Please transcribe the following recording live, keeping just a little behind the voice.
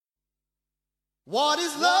What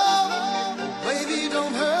is love? Baby,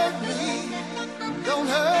 don't hurt me. Don't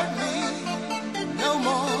hurt me no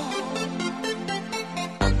more.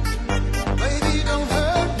 Baby, don't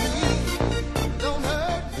hurt me. Don't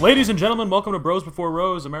hurt me. Ladies and gentlemen, welcome to Bros Before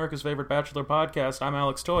Rose, America's favorite Bachelor podcast. I'm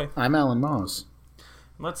Alex Toy. I'm Alan Moss.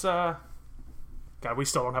 Let's, God, we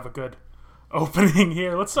still don't have a good opening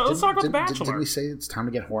here. Let's talk about The Bachelor. Did we say it's time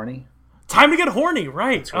to get horny? Time to get horny,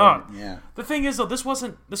 right? Yeah. The thing is, though, this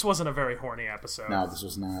wasn't a very horny episode. No, this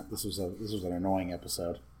was not. This was an annoying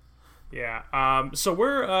episode. Yeah. So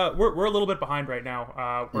we're a little bit behind right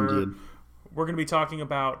now. Indeed. We're going to be talking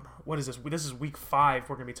about, what is this? This is week 5.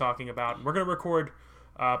 We're going to be talking about. We're going to record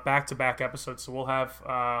back-to-back episodes. So we'll have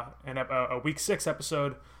a week 6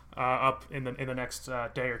 episode up in the next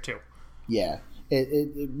day or two. Yeah.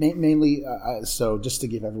 Mainly, so just to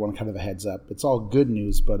give everyone kind of a heads up, it's all good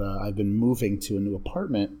news, but I've been moving to a new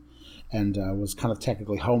apartment and was kind of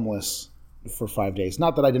technically homeless for 5 days.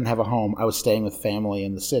 Not that I didn't have a home. I was staying with family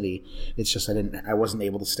in the city. It's just I wasn't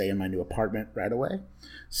able to stay in my new apartment right away.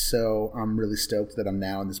 So I'm really stoked that I'm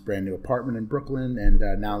now in this brand new apartment in Brooklyn, and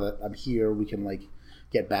now that I'm here, we can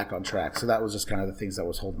get back on track. So that was just kind of the things that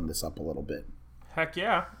was holding this up a little bit. Heck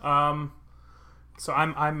yeah. So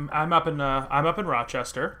I'm up in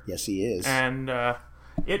Rochester. Yes, he is. And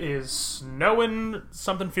it is snowing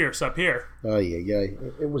something fierce up here. Oh yeah.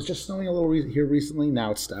 It was just snowing a little here recently.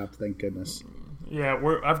 Now it's stopped. Thank goodness. Yeah,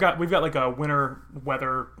 we've got like a winter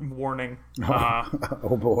weather warning.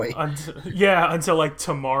 Oh boy. Until like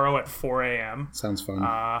tomorrow at 4 a.m. Sounds fun.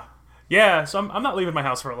 Yeah. So I'm not leaving my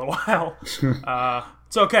house for a little while.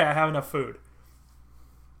 It's okay. I have enough food.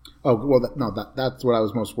 Oh well, that's what I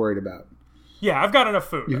was most worried about. Yeah, I've got enough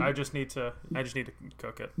food. I just need to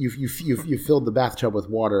cook it. You filled the bathtub with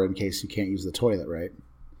water in case you can't use the toilet, right?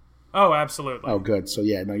 Oh, absolutely. Oh, good. So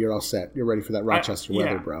yeah, no, you're all set. You're ready for that Rochester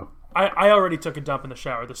weather, bro. I already took a dump in the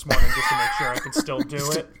shower this morning just to make sure I can still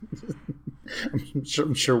do it.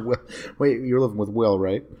 I'm sure. Wait, you're living with Will,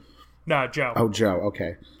 right? No, Joe. Oh, Joe.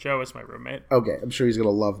 Okay. Joe is my roommate. Okay, I'm sure he's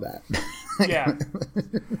gonna love that. Yeah.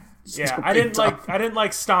 Yeah, I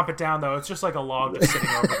didn't stomp it down though. It's just like a log just sitting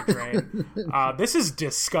over the drain. This is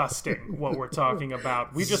disgusting what we're talking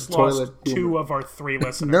about. We just lost 2 of our 3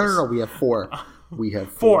 listeners. No, we have 4. We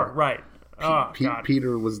have 4, right. God.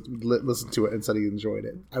 Peter listened to it and said he enjoyed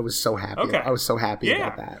it. I was so happy. Okay. I was so happy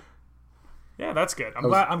about that. Yeah, that's good.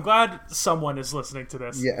 I'm glad someone is listening to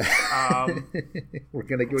this. Yeah,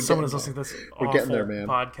 someone is listening to this. We're getting there, man.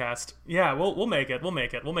 Podcast. Yeah, we'll make it. We'll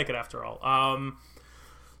make it after all.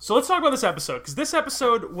 So let's talk about this episode, because this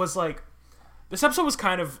episode was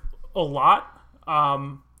kind of a lot,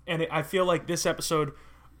 and I feel like this episode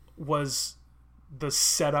was the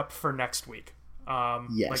setup for next week.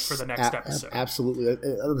 Yes, like for the next episode. Absolutely,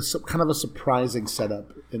 kind of a surprising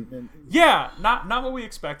setup. Yeah, not what we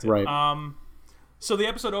expected. Right. So the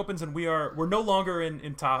episode opens, and we're no longer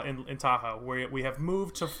in Tahoe. We have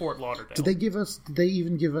moved to Fort Lauderdale. Did they give us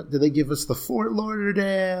the Fort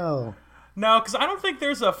Lauderdale? No, because I don't think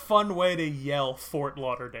there's a fun way to yell Fort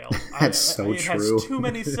Lauderdale. That's true. It has too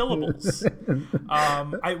many syllables.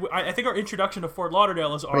 I think our introduction to Fort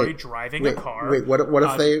Lauderdale is Arie driving a car. Wait, what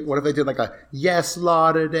if they did like a yes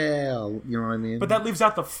Lauderdale? You know what I mean? But that leaves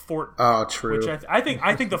out the fort. Oh, true. Which I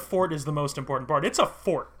think the fort is the most important part. It's a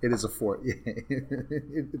fort. It is a fort.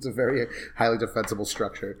 It's a very highly defensible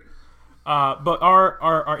structure. But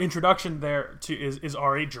our introduction there is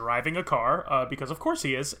Arie driving a car, because of course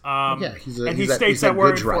he is. He's a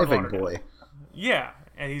good driving boy. Yeah,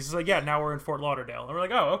 and he's like, now we're in Fort Lauderdale, and we're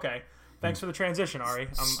like, oh, okay, thanks for the transition, Arie.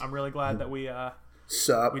 I'm really glad that we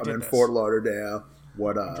Sup, I'm in Fort Lauderdale.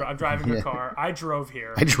 What up? I'm driving a car. I drove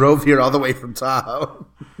here. I drove here all the way from Tahoe.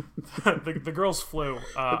 the girls flew.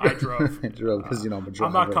 I drove. Because I'm a driver.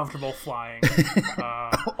 I'm not comfortable flying.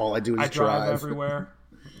 All I do is I drive everywhere.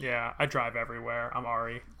 Yeah, I drive everywhere. I'm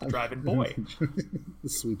Arie, the driving boy. The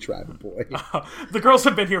sweet driving boy. The girls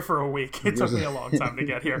have been here for a week. It took me a long time to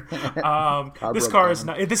get here. This car is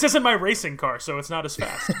not. This isn't my racing car, so it's not as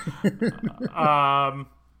fast.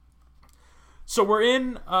 So we're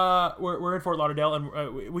in Fort Lauderdale,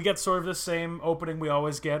 and we get sort of the same opening we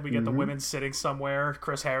always get. We get the women sitting somewhere.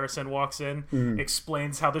 Chris Harrison walks in,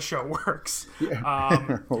 explains how the show works.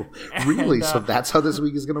 Yeah. Really? So that's how this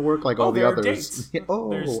week is going to work? Like all the others? Dates.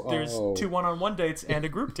 There's 2 one-on-one dates and a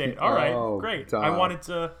group date. All right, great. Duh. I wanted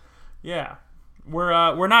to. Yeah,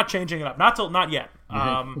 we're not changing it up. Not yet.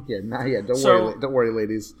 Not yet. Don't worry,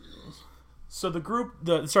 ladies. So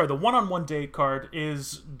the one-on-one date card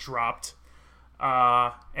is dropped.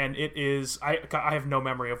 And it is, I have no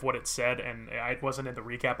memory of what it said, and it wasn't in the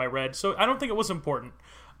recap I read, so I don't think it was important.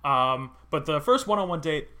 But the first one-on-one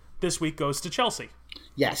date this week goes to Chelsea.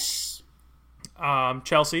 Yes.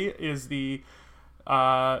 Chelsea is the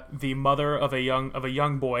mother of a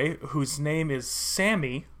young boy whose name is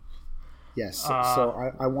Sammy. Yes.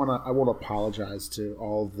 So I want to apologize to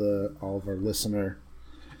all of our listener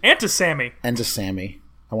and to Sammy.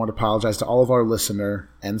 I want to apologize to all of our listener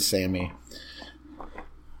and Sammy.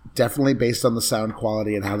 Definitely based on the sound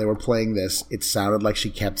quality and how they were playing this, it sounded like she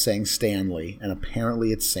kept saying Stanley, and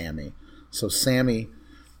apparently it's Sammy. So Sammy,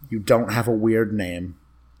 you don't have a weird name.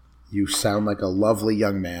 You sound like a lovely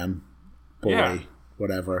young man, boy,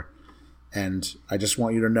 whatever. And I just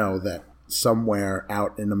want you to know that somewhere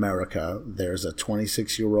out in America, there's a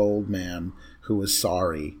 26-year-old man who is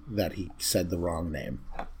sorry that he said the wrong name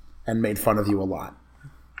and made fun of you a lot.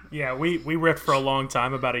 Yeah, we ripped for a long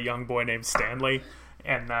time about a young boy named Stanley,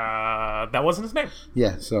 and that wasn't his name.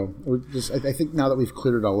 Yeah, so I think now that we've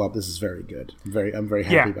cleared it all up, this is very good. I'm very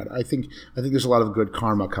happy about it. I think there's a lot of good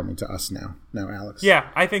karma coming to us now, Alex. Yeah,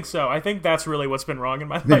 I think so. I think that's really what's been wrong in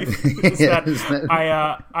my life.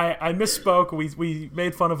 I misspoke. We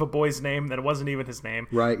made fun of a boy's name that wasn't even his name.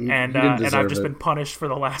 Right, and I've just been punished for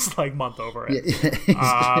the last month over it. Yeah, exactly.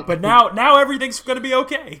 But now everything's going to be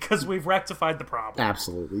okay because we've rectified the problem.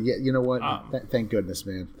 Absolutely. Yeah, you know what? Thank goodness,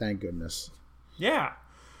 man. Thank goodness. Yeah.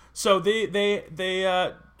 So they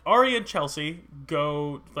Arie and Chelsea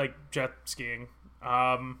go jet skiing.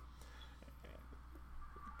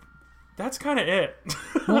 That's kind of it.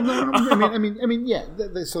 Well, no, I mean, yeah.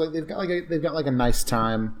 So they've got a nice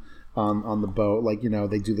time on the boat.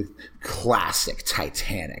 They do the classic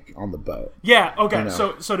Titanic on the boat. Yeah. Okay.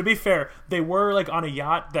 So to be fair, they were on a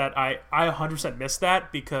yacht that I 100% missed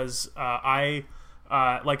that because I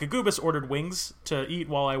like a Goobus ordered wings to eat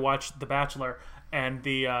while I watched The Bachelor, and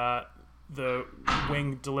the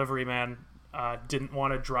wing delivery man didn't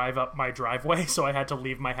want to drive up my driveway, so I had to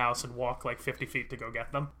leave my house and walk 50 feet to go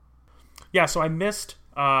get them. Yeah, so I missed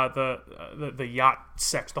the yacht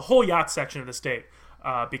section, the whole yacht section of the state,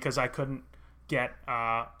 because I had to get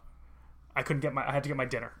my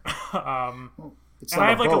dinner. And I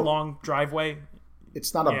have a long driveway.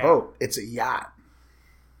 It's not a boat; it's a yacht.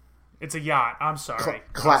 It's a yacht. I'm sorry.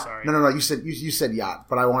 I'm sorry. No. You said yacht,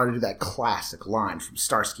 but I wanted to do that classic line from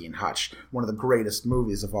Starsky and Hutch, one of the greatest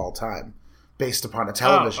movies of all time, based upon a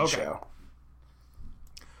television show.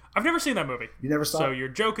 I've never seen that movie. You never saw it? So your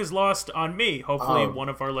joke is lost on me. Hopefully one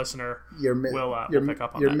of our listener will pick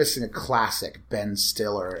up on that. You're missing a classic Ben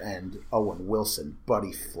Stiller and Owen Wilson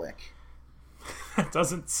buddy flick. That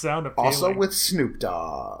doesn't sound appealing. Also with Snoop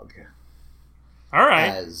Dogg. All right.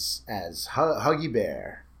 As Huggy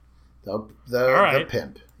Bear. The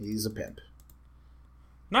pimp. He's a pimp.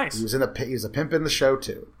 Nice. He was a pimp in the show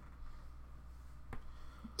too.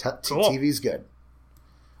 Cool. TV's good.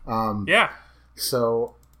 Yeah.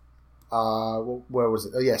 So, where was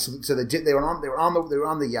it? Oh yeah. So they were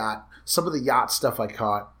on the yacht. Some of the yacht stuff I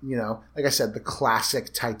caught. Like I said, the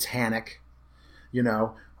classic Titanic.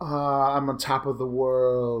 I'm on top of the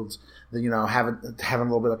world. Having a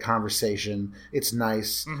little bit of conversation. It's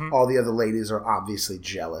nice. Mm-hmm. All the other ladies are obviously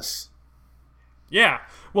jealous. Yeah.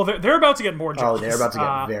 Well, they're about to get more jealous. Oh, they're about to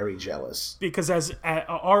get very jealous. Because as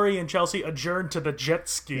Arie and Chelsea adjourn to the jet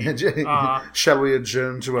ski. Shall we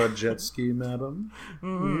adjourn to our jet ski, madam?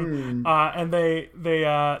 Mm-hmm. And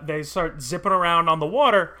they start zipping around on the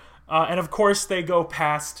water. And of course, they go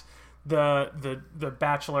past the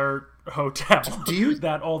Bachelor hotel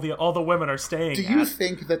that all the women are staying at. Do you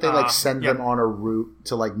think that they send them on a route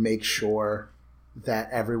to make sure that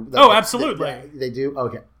absolutely. They do?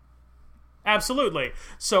 Okay. Absolutely.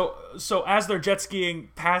 So as they're jet skiing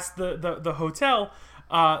past the hotel,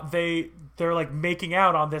 they're making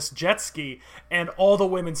out on this jet ski, and all the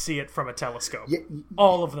women see it from a telescope.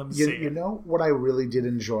 All of them see it. You know what I really did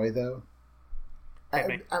enjoy though?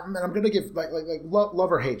 I'm going to give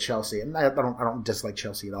love or hate Chelsea, and I don't dislike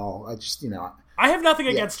Chelsea at all. I just I have nothing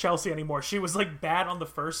against Chelsea anymore. She was bad on the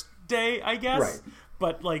first day, I guess. Right.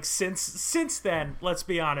 But since then, let's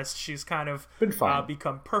be honest, she's kind of been fine.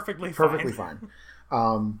 Become perfectly fine.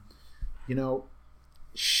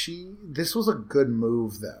 This was a good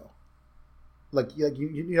move though.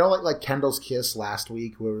 Like Kendall's kiss last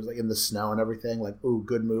week, where it was in the snow and everything. Ooh,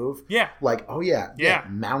 good move. Yeah.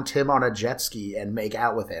 Mount him on a jet ski and make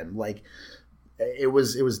out with him. It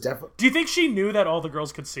was definitely. Do you think she knew that all the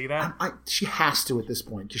girls could see that? She has to at this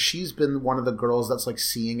point, because she's been one of the girls that's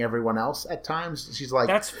seeing everyone else at times. She's like,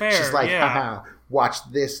 that's fair. She's like, haha, watch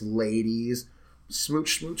this, ladies,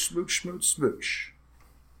 smooch, smooch, smooch, smooch, smooch.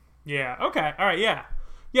 Yeah. Okay. All right. Yeah.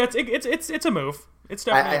 Yeah. It's a move. It's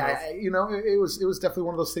definitely a move. It was definitely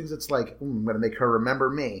one of those things that's I'm going to make her remember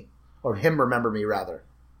me, or him remember me rather.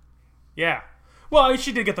 Yeah. Well,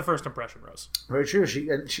 she did get the first impression rose. Very true.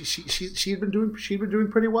 She'd been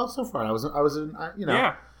doing pretty well so far.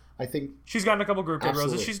 Yeah. I think she's gotten a couple group date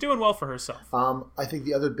roses. She's doing well for herself. I think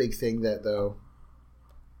the other big thing that though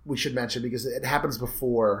we should mention, because it happens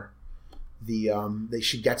before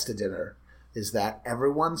she gets to dinner, is that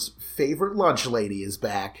everyone's favorite lunch lady is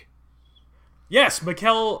back. Yes,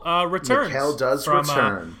 Mikkel returns. Mikkel does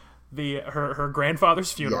return. Her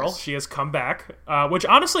grandfather's funeral. Yes. She has come back, which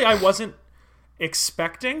honestly I wasn't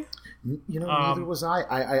expecting. Neither was I.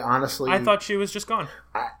 I honestly... I thought she was just gone.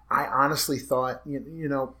 I honestly thought,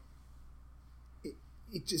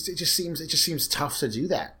 it just seems tough to do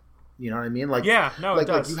that. You know what I mean? Like, yeah, no, it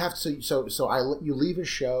does. Like you have to, you leave a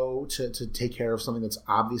show to take care of something that's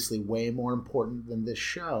obviously way more important than this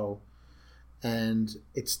show, and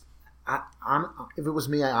if it was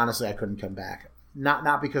me, I couldn't come back.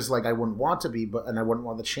 Not because like I wouldn't want to be, and I wouldn't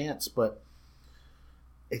want the chance, but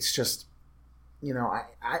it's just,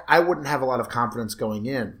 I wouldn't have a lot of confidence going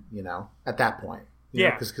in, at that point.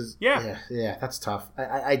 Because that's tough.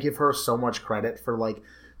 I give her so much credit for like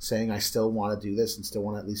saying I still want to do this and still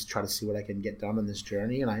want to at least try to see what I can get done in this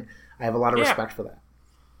journey, and I have a lot of respect for that.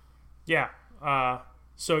 Yeah.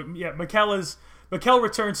 Mikkel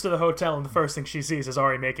returns to the hotel, and the first thing she sees is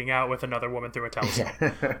Arie making out with another woman through a telescope.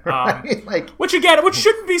 Which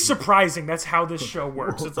shouldn't be surprising. That's how this show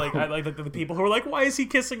works. It's like I like the people who are like, "Why is he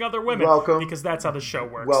kissing other women?" Because that's how the show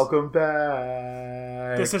works. Welcome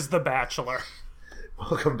back. This is The Bachelor.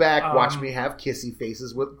 Welcome back. Watch me have kissy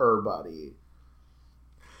faces with everybody.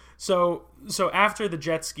 So after the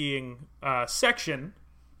jet skiing section,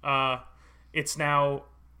 it's now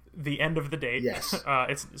the end of the date. Yes.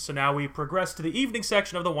 So now we progress to the evening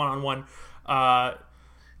section of the one-on-one.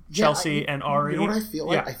 Chelsea and Arie. You know what I feel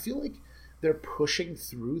like? I feel like they're pushing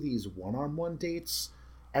through these one-on-one dates.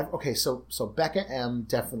 Okay, so Becca M,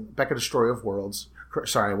 definitely Becca Destroyer of Worlds.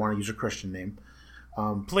 Sorry, I want to use a Christian name.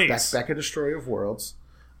 Please. Becca Destroyer of Worlds.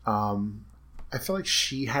 I feel like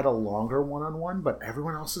she had a longer one-on-one, but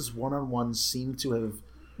everyone else's one-on-one seemed to have.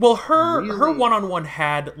 Well, her one-on-one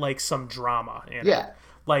had like some drama in it.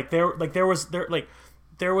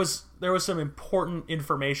 There was some important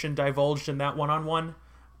information divulged in that one-on-one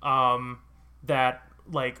that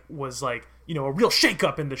like was like a real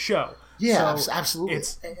shakeup in the show. Yeah, so absolutely.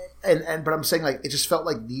 But I'm saying like it just felt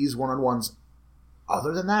like these one-on-ones,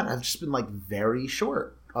 other than that, have just been like very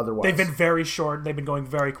short. Otherwise, they've been very short. They've been going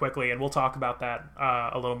very quickly, and we'll talk about that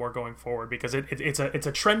a little more going forward because it's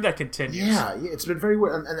a trend that continues. Yeah, it's been very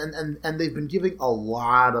weird, and they've been giving a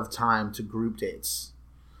lot of time to group dates.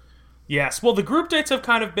 Yes, well, the group dates have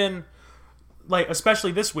kind of been like,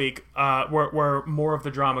 especially this week, where more of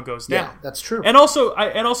the drama goes down. Yeah, that's true. And also,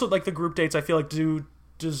 like the group dates, I feel like do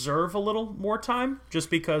deserve a little more time just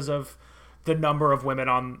because of the number of women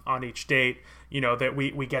on each date. That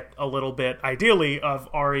we get a little bit, ideally, of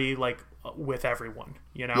Arie like with everyone.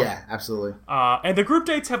 Yeah, absolutely. And the group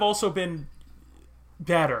dates have also been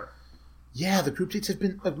better. Yeah, the group dates have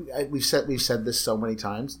been. We've said this so many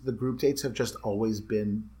times. The group dates have just always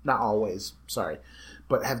been, not always, sorry,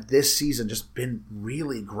 but have this season just been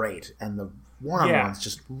really great, and the one-on-ones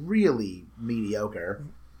just really mediocre.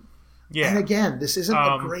 Yeah, and again, this isn't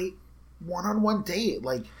a great one-on-one date.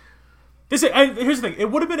 Like, here's the thing: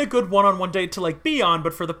 it would have been a good one-on-one date to like be on,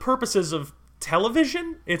 but for the purposes of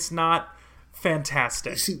television, it's not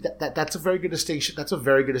fantastic. See, that's a very good distinction. That's a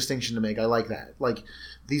very good distinction to make. I like that. Like,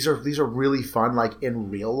 these are really fun, like in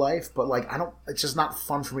real life, but like it's just not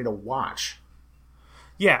fun for me to watch.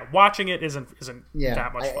 Yeah, watching it isn't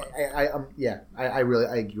that much fun. I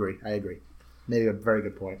agree. Made a very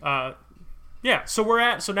good point. Yeah, so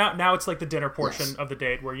now it's like the dinner portion of the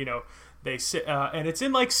date where they sit and it's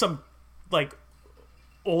in like some like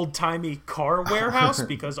old-timey car warehouse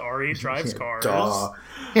because Arie drives cars.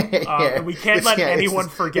 And we can't let anyone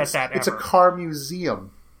forget that ever. It's a car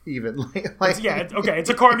museum, even. It's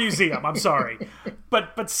a car museum. I'm sorry.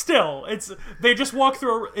 But still, they just walk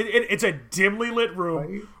through it's a dimly lit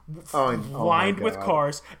room lined with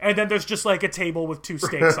cars, and then there's just like a table with two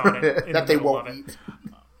steaks on it that they won't eat.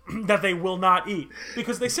 That they will not eat.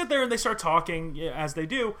 Because they sit there and they start talking as they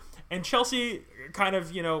do, and Chelsea kind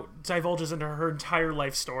of, divulges into her entire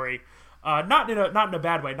life story, not in a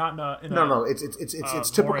bad way,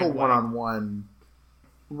 it's typical one-on-one,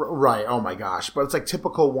 right? Oh my gosh, but it's like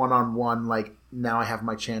typical one-on-one. Like, now I have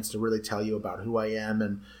my chance to really tell you about who I am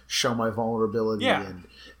and show my vulnerability and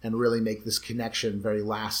really make this connection very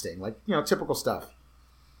lasting. Like, typical stuff.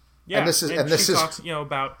 Yeah, and this is talks,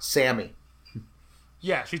 about Sammy.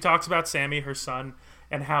 Yeah, she talks about Sammy, her son,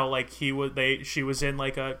 and how like she was in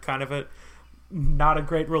like a kind of a not a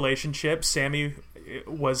great relationship. Sammy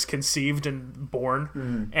was conceived and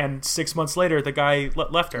born, and 6 months later, the guy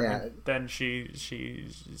left her. Yeah. And then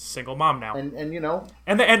she's single mom now. And you know,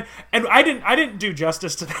 And I didn't do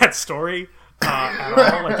justice to that story at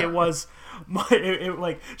all. Like it was,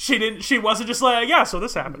 like she wasn't just like, yeah, so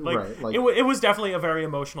this happened. Like, right, like it was definitely a very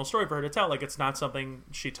emotional story for her to tell. Like it's not something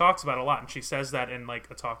she talks about a lot, and she says that in like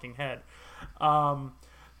a talking head.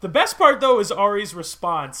 The best part though is Arie's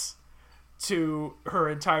response to her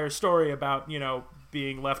entire story about, you know,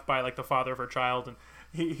 being left by like the father of her child, and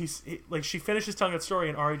he like she finishes telling that story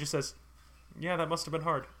and Arie just says, yeah, that must have been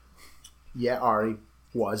hard. Yeah, Arie,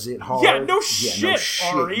 was it hard? Yeah, no shit,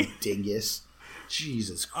 Arie, you dingus.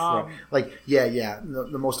 Jesus Christ!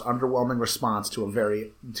 The most underwhelming response to a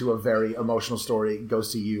very emotional story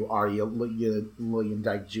goes to you, Arie, William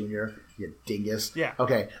Dyke Jr. You dingus. Yeah.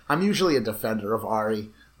 Okay, I'm usually a defender of Arie,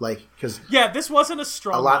 like because this wasn't a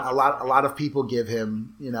strong. A lot of people give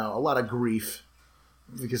him, you know, a lot of grief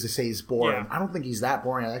because they say he's boring. Yeah. I don't think he's that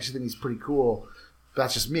boring. I actually think he's pretty cool.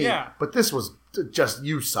 That's just me. Yeah. But this was just,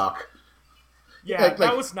 you suck. Yeah,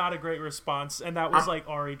 that was not a great response, and that was like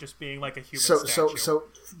Arie just being like a human statue. So,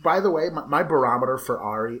 by the way, my barometer for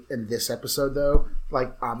Arie in this episode, though,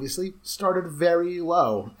 like, obviously started very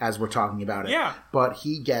low as we're talking about it. Yeah. But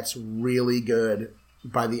he gets really good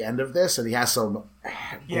by the end of this, and he has some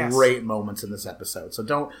great moments in this episode. So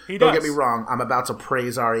don't get me wrong, I'm about to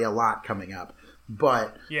praise Arie a lot coming up.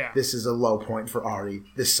 But this is a low point for Arie.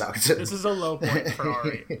 This sucks. This is a low point for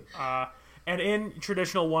Arie. And in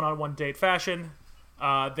traditional one-on-one date fashion,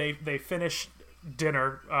 they finish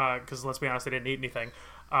dinner, because let's be honest, they didn't eat anything.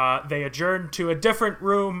 They adjourn to a different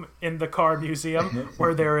room in the car museum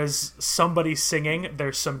where there is somebody singing,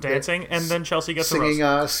 there's some dancing, and then Chelsea gets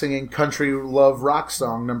singing Country Love Rock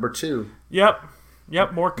Song number 2. Yep,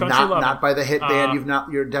 more country love. Not by the hit band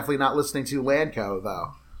you're definitely not listening to, Lanco,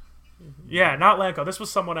 though. Yeah, not Lanco. This was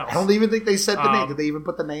someone else. I don't even think they said the name. Did they even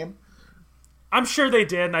put the name? I'm sure they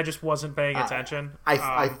did, and I just wasn't paying attention.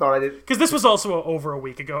 I thought I did. Because this was also over a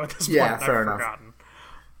week ago at this point. Yeah, fair enough.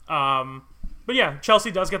 Forgotten. But yeah,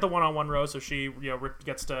 Chelsea does get the one-on-one rose, so she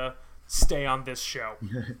gets to stay on this show.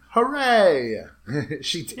 Hooray!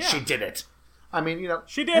 She did it. I mean, you know,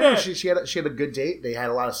 she did it. She had a good date. They had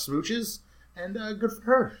a lot of smooches, and good for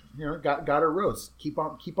her. You know, got her rose. Keep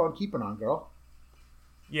on keeping on, girl.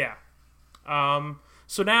 Yeah.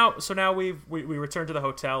 So now we return to the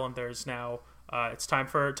hotel, and there's now it's time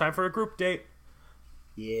for a group date.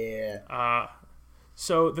 Yeah.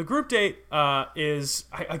 So the group date is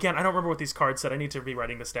I don't remember what these cards said. I need to be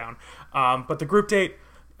writing this down. But the group date,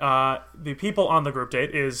 the people on the group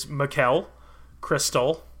date is Mikkel,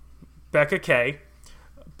 Krystal, Becca K,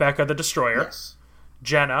 Becca the Destroyer, yes.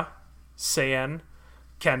 Jenna, Cyan,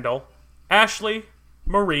 Kendall, Ashley,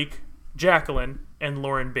 Marique, Jacqueline, and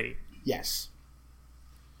Lauren B. Yes.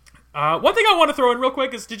 One thing I want to throw in real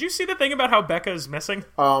quick is, did you see the thing about how Becca is missing?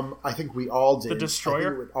 I think we all did. The Destroyer?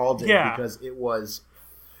 I think we all did, because it was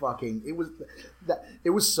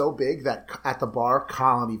so big that at the bar,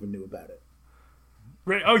 Colin even knew about it.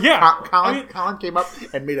 Right. Oh, yeah. Colin came up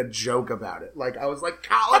and made a joke about it. Like, I was like,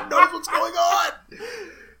 Colin knows what's going on!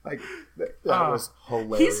 Like, that was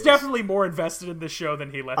hilarious. He's definitely more invested in this show than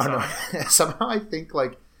he lets on. Somehow I think,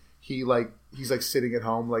 like, he's like sitting at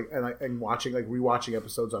home, like, and watching, like, rewatching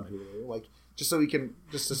episodes on Hulu, like, just so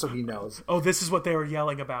he knows. Oh, this is what they were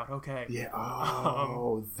yelling about. Okay. Yeah.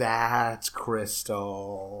 Oh, that's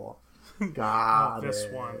Krystal. Got this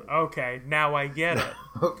it. one. Okay, now I get it.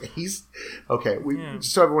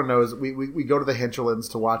 Just so everyone knows, we go to the Hinterlands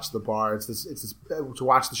to watch the bar. It's this to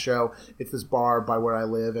watch the show. It's this bar by where I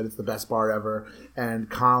live, and it's the best bar ever.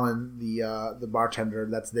 And Colin, the bartender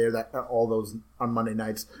that's there all those on Monday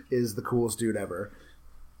nights, is the coolest dude ever.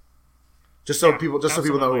 Just so people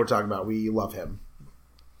know who we're talking about. We love him.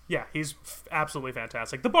 Yeah, he's absolutely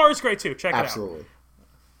fantastic. The bar is great too. Check it out. Absolutely.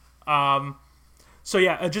 So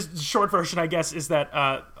yeah, just short version, I guess, is that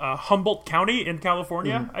Humboldt County in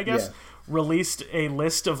California, released a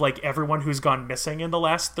list of like everyone who's gone missing in the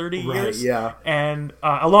last 30 years. Yeah, and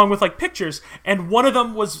along with like pictures, and one of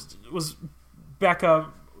them was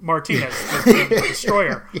Becca Martinez, the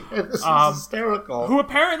Destroyer. Yeah, this is hysterical. Who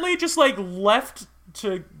apparently just like left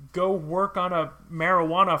to go work on a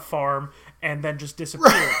marijuana farm and then just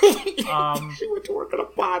disappeared. She went to work on a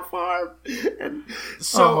pot farm. And,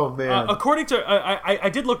 so, oh man! According to I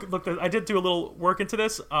did look. I did do a little work into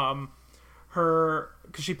this.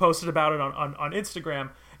 Because she posted about it on Instagram,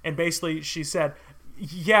 and basically she said,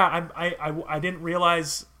 "Yeah, I didn't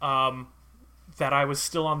realize that I was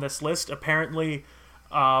still on this list. Apparently,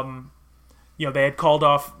 they had called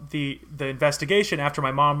off the investigation after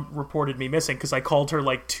my mom reported me missing because I called her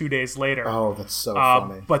like 2 days later. Oh, that's so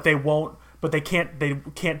funny. But they won't. But they can't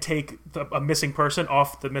take a missing person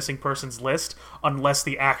off the missing persons list unless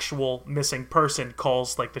the actual missing person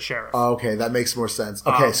calls like the sheriff. Oh, okay, that makes more sense.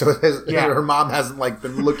 Okay, so her mom hasn't like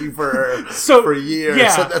been looking for her for years.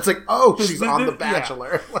 Yeah. So that's like, oh, she's on The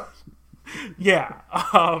Bachelor. Yeah.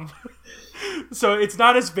 So it's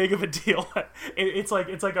not as big of a deal. It's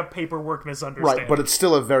like a paperwork misunderstanding. Right, but it's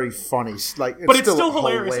still a very funny. Like, but it's still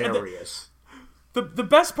hilarious. The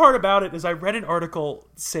best part about it is I read an article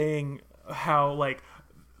saying how like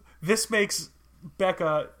this makes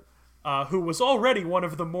Becca, who was already one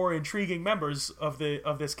of the more intriguing members of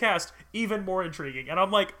this cast, even more intriguing. And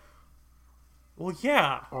I'm like, well,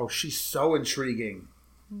 yeah. Oh, she's so intriguing.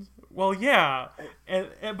 Well, yeah,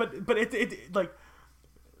 but it like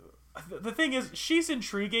the thing is, she's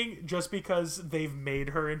intriguing just because they've made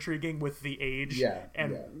her intriguing with the age,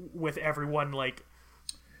 with everyone like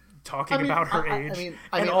talking about her age,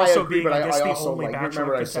 and also being the only Bachelor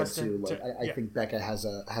remember I said contestant. too, I think Becca has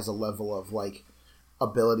a level of like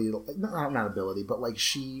ability, not ability, but like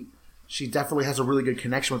she definitely has a really good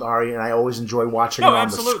connection with Arie, and I always enjoy watching her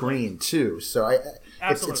on the screen too. So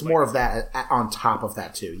it's more of that on top of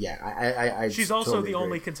that too. Yeah, I she's also totally the agree.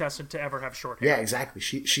 only contestant to ever have short hair. Yeah, exactly.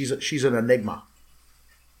 She's an enigma.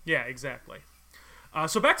 Yeah, exactly.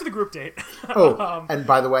 So back to the group date. And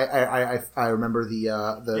by the way, I remember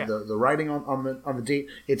the writing on the date.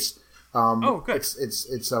 It's good. It's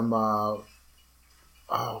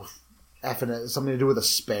effing something to do with a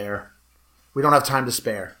spare. We don't have time to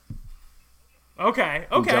spare. Okay.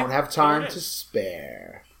 We don't have time to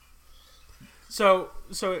spare. So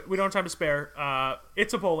we don't have time to spare.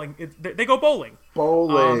 It's a bowling. They go bowling.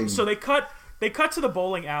 Bowling. So they cut to the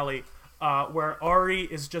bowling alley where Arie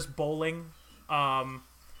is just bowling.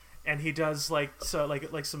 And he does like a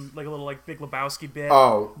little like Big Lebowski bit.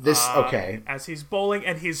 Oh, okay. As he's bowling,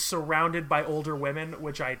 and he's surrounded by older women,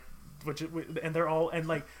 and they're all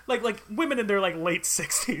like women in their like late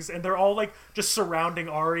 60s, and they're all like just surrounding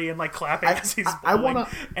Arie and like clapping as he's bowling.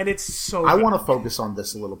 And it's so. I want to focus on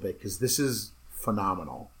this a little bit because this is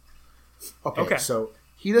phenomenal. Okay, so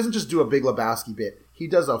he doesn't just do a Big Lebowski bit; he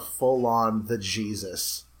does a full-on the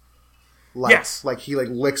Jesus. Like he like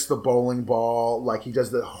licks the bowling ball, like he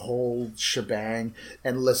does the whole shebang.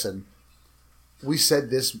 And listen, we said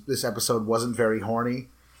this episode wasn't very horny,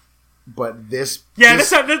 but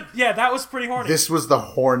that was pretty horny. This was the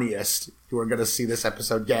horniest you are going to see this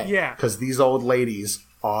episode get. Yeah, because these old ladies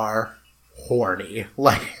are horny.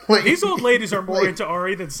 Like these old ladies are more into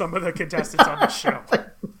Arie than some of the contestants on the show.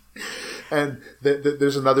 And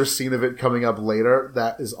there's another scene of it coming up later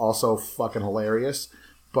that is also fucking hilarious,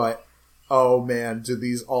 but. Oh man, do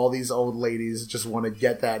all these old ladies just want to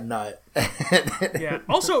get that nut? Yeah.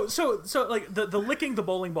 Also, so like the licking the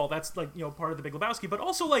bowling ball, that's like part of the Big Lebowski, but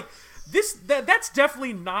also like that's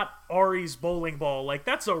definitely not Arie's bowling ball. Like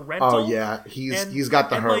that's a rental. Oh yeah, he's got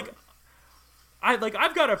the herb.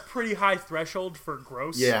 I've got a pretty high threshold for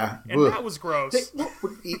gross. Yeah, and that was gross. Do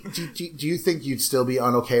you think you'd still be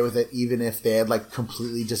unokay with it even if they had like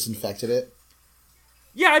completely disinfected it?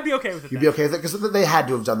 Yeah, I'd be okay with it. You'd be okay with it? Because they had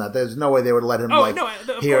to have done that. There's no way they would let him, of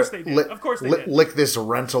course they did. Of course they did. Lick this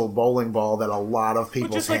rental bowling ball that a lot of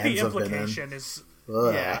people's hands have been in. Just like the implication is...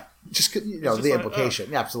 Yeah. Just, the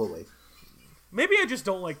implication. Yeah, absolutely. Maybe I just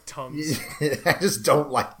don't like tongues. I just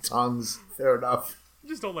don't like tongues. Fair enough. I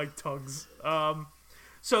just don't like tongues.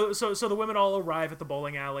 So the women all arrive at the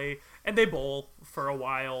bowling alley, and they bowl for a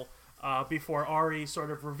while. Before Arie sort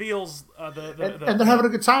of reveals and they're having a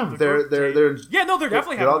good time. They're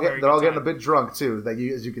definitely they're all getting a bit drunk too.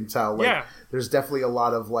 As you can tell, there's definitely a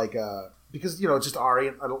lot of like because just Arie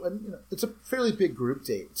and it's a fairly big group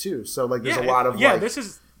date too. So like there's a lot of this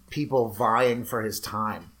is people vying for his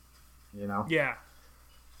time.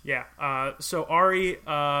 So Arie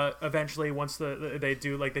eventually once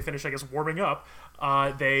they finish warming up,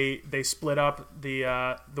 they split up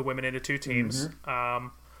the women into two teams. Mm-hmm.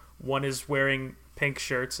 One is wearing pink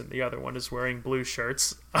shirts and the other one is wearing blue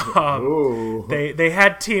shirts. They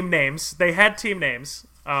had team names. One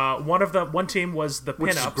team was the Pinups,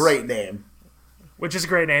 which is a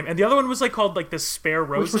great name. And the other one was called the Spare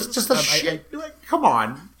Roses. Which was just a shit. Come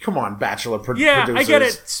on, Bachelor producers. Yeah, I get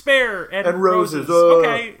it. Spare and Roses.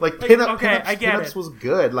 Okay, Pinups, I get Pinups was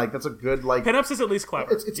good. That's a good Pinups is at least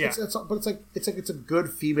clever. It's a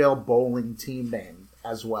good female bowling team name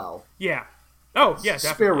as well. Yeah. Oh, yeah,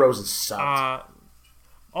 definitely. Spare Roses sucked.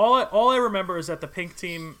 All I remember is that the pink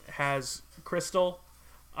team has Krystal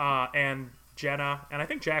and Jenna, and I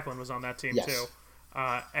think Jacqueline was on that team too.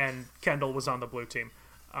 And Kendall was on the blue team.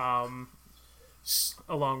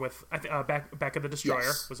 along with Becca the Destroyer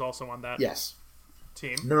Yes. was also on that Yes.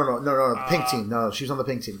 team. No. The pink team. No, she was on the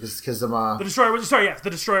pink team because The Destroyer was the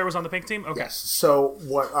Destroyer was on the pink team. Okay. Yes. So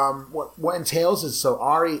what entails is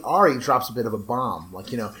Arie drops a bit of a bomb, like,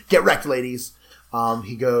 get wrecked, ladies.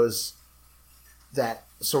 He goes that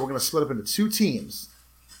so we're going to split up into two teams,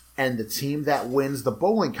 and the team that wins the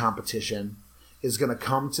bowling competition is going to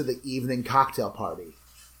come to the evening cocktail party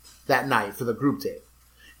that night for the group date,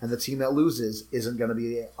 and the team that loses isn't going to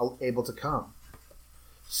be able to come.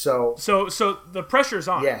 So the pressure's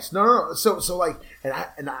on. Yes. No. So like,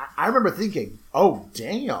 and I remember thinking, oh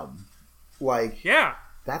damn, like, yeah,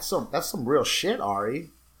 that's some real shit, Arie.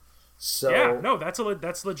 So yeah, no,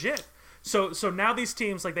 that's legit. So now these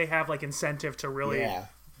teams, like, they have like incentive to really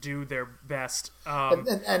do their best.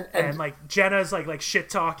 And like Jenna's like shit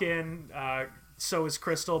talking. So is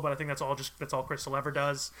Krystal, but I think that's all Krystal ever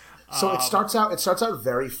does. So it starts out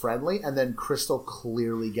very friendly, and then Krystal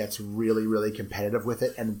clearly gets really, really competitive with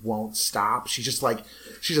it and won't stop. She's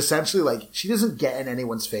essentially like, she doesn't get in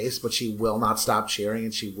anyone's face, but she will not stop cheering,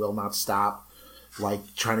 and she will not stop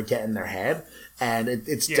like trying to get in their head, and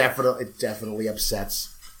it definitely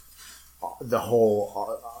upsets the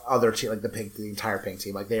whole other team, like the entire pink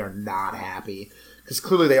team. Like, they are not happy because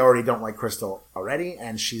clearly they already don't like Krystal already,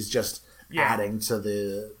 and she's just adding to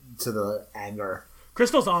the anger.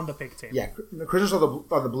 Crystal's on the pink team. Yeah, Crystal's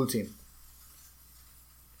on the blue team.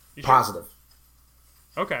 You Positive.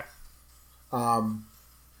 Sure? Okay.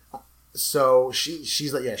 So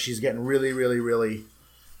she's like, she's getting really, really, really,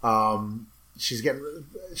 she's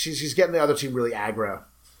getting the other team really aggro,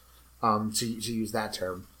 to use that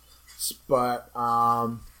term. But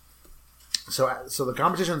so the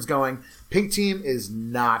competition's going. Pink team is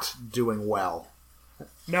not doing well.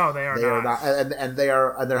 No, they are not. And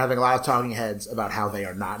they're having a lot of talking heads about how they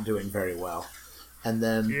are not doing very well. And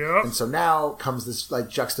then and so now comes this like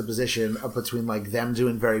juxtaposition of between like them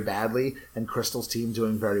doing very badly and Krystal's team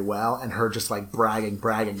doing very well, and her just like bragging,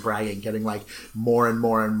 getting like more and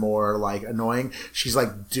more and more like annoying. She's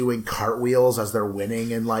like doing cartwheels as they're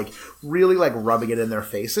winning and like really like rubbing it in their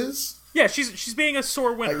faces. Yeah, she's being a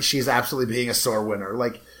sore winner. She's absolutely being a sore winner.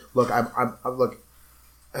 Like, look, I'm look.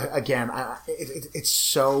 Again, it's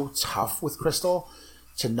so tough with Krystal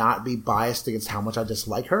to not be biased against how much I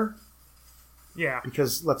dislike her. Yeah.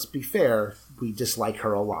 Because, let's be fair, we dislike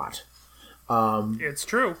her a lot. It's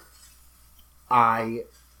true. I'm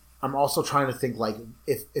also trying to think, like,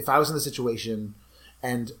 if I was in the situation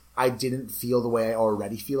and I didn't feel the way I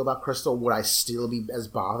already feel about Krystal, would I still be as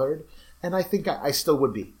bothered? And I think I still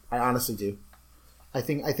would be. I honestly do. I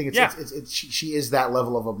think she is that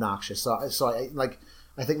level of obnoxious. So I like...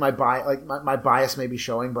 I think my bias may be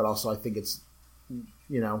showing, but also I think it's,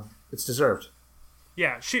 it's deserved.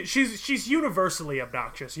 Yeah, she's universally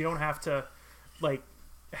obnoxious. You don't have to like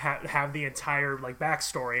have the entire like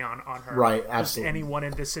backstory on her. Right, absolutely. Just anyone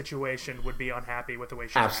in this situation would be unhappy with the way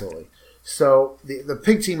she absolutely. acted. So the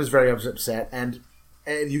pink team is very upset, and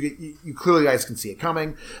you clearly guys can see it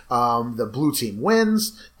coming. The blue team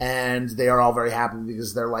wins, and they are all very happy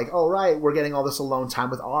because they're like, "All right, we're getting all this alone time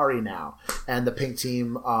with Arie now." And the pink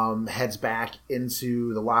team heads back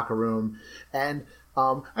into the locker room, and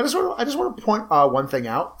I just want to point one thing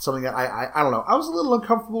out, something that I don't know, I was a little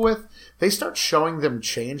uncomfortable with. They start showing them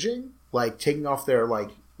changing, like taking off their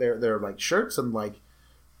shirts, and like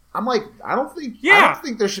I'm like, I don't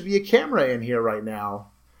think there should be a camera in here right now.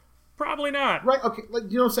 Probably not. Right? Okay. Like,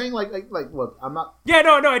 you know what I'm saying? Like, look, I'm not. Yeah.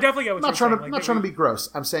 No. I definitely get what you're saying. I'm not trying to be gross.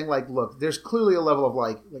 I'm saying, like, look, there's clearly a level of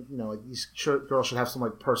like these girls should have some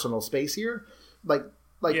like personal space here. Like,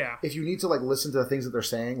 if you need to like listen to the things that they're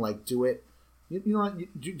saying, like, do it. You know what?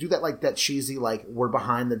 Do that, like that cheesy, like, we're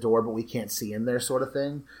behind the door but we can't see in there sort of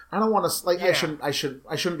thing. I don't want to like. Yeah.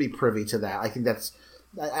 I shouldn't be privy to that. I think that's.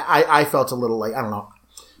 I felt a little like, I don't know.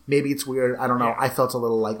 Maybe it's weird. I don't know. Yeah. I felt a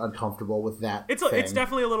little like uncomfortable with that. It's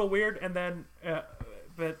definitely a little weird. And then,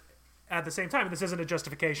 but at the same time, this isn't a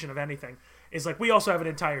justification of anything. Is like we also have an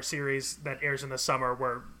entire series that airs in the summer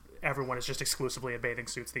where everyone is just exclusively in bathing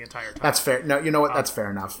suits the entire time. That's fair. No, you know what? That's fair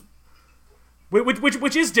enough.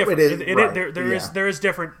 Which is different. It is, right. There is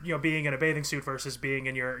different. Being in a bathing suit versus being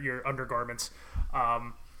in your undergarments.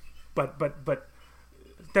 But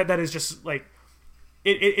that is just like.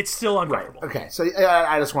 It's still uncomfortable. Right. Okay. So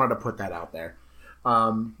I just wanted to put that out there.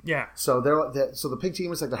 Yeah. So the pink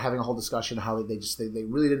team is like they're having a whole discussion how they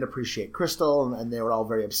really didn't appreciate Krystal, and they were all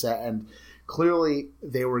very upset, and clearly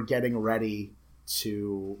they were getting ready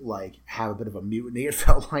to like have a bit of a mutiny. It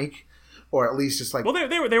felt like, or at least just like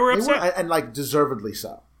they were upset, and like deservedly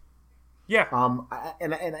so. Yeah.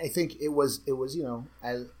 And I think it was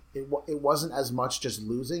it wasn't as much just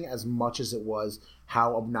losing as much as it was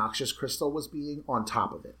how obnoxious Krystal was being on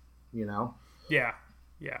top of it, you know? Yeah.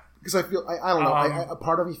 Because I feel, I don't know, a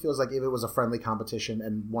part of me feels like if it was a friendly competition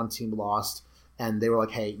and one team lost and they were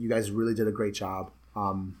like, hey, you guys really did a great job,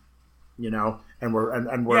 you know,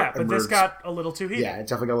 but this got a little too heated. Yeah, it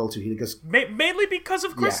definitely got a little too heated because mainly because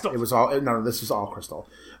of Krystal. Yeah, it was all this was all Krystal.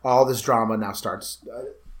 All this drama now starts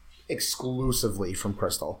exclusively from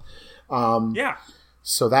Krystal.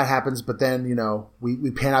 So that happens, but then you know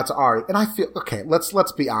we pan out to Arie, and I feel okay.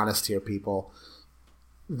 Let's be honest here, people.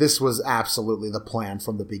 This was absolutely the plan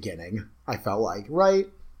from the beginning. I felt like, right?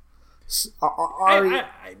 Arie,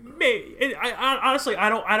 honestly, I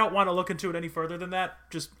don't want to look into it any further than that.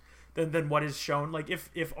 Just than what is shown. Like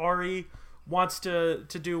if Arie wants to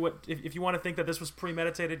do what, if you want to think that this was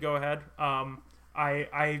premeditated, go ahead.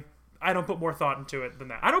 I don't put more thought into it than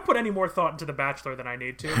that. I don't put any more thought into The Bachelor than I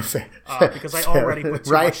need to, because I already put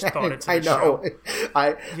too much thought into the show.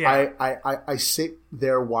 I sit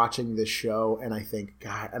there watching this show and I think,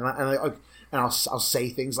 God, and I'll say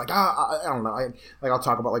things like, I don't know, I'll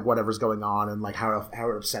talk about like whatever's going on and like how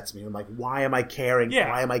it upsets me. I'm like, why am I caring? Yeah.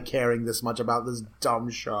 Why am I caring this much about this dumb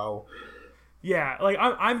show? Yeah, like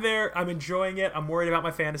I'm there. I'm enjoying it. I'm worried about my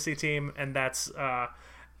fantasy team, and that's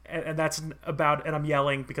about. And I'm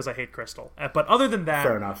yelling because I hate Krystal. But other than that,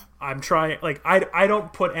 fair enough. I'm trying. Like I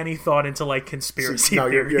don't put any thought into like conspiracy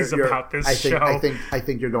theories about this show. I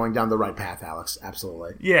think you're going down the right path, Alex.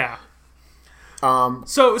 Absolutely. Yeah.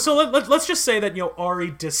 So let's just say that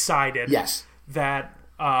Arie decided that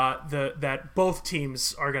that both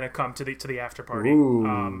teams are going to come to the after party.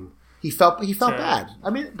 Ooh. He felt bad. I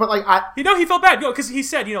mean, but like he felt bad because he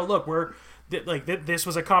said, look, we're this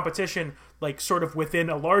was a competition, like sort of within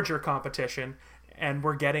a larger competition, and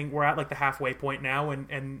we're at like the halfway point now,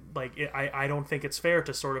 and like I don't think it's fair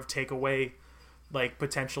to sort of take away like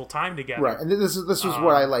potential time together. Right, and this was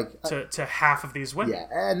what I like to half of these women. Yeah,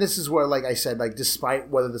 and this is where, like I said, like despite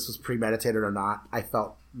whether this was premeditated or not, I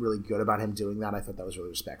felt really good about him doing that. I thought that was really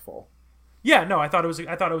respectful. Yeah, no, I thought it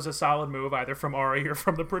was a solid move either from Arie or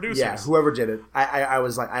from the producers. Yeah, whoever did it, I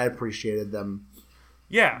was like, I appreciated them.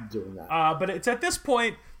 Yeah, doing that. But it's at this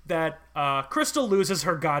point that Krystal loses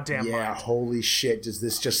her goddamn mind. Yeah, holy shit! Does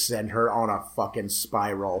this just send her on a fucking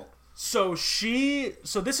spiral? So they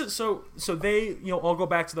all go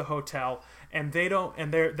back to the hotel, and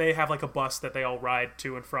they have like a bus that they all ride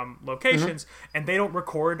to and from locations, and they don't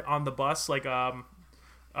record on the bus. Like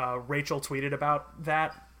Rachel tweeted about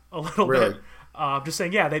that a little bit, just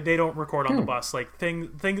saying they don't record on the bus. Like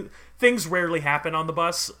things rarely happen on the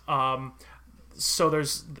bus. So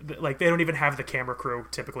there's like they don't even have the camera crew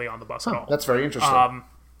typically on the bus at all. That's very interesting.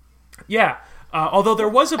 Although there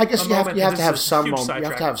was I guess you have to have some moment. You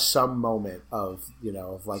have to have some moment of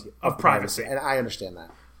of privacy, and I understand that.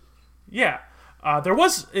 Yeah, there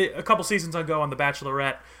was a couple seasons ago on The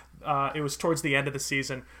Bachelorette. It was towards the end of the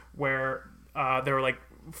season where there were like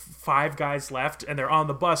 5 guys left, and they're on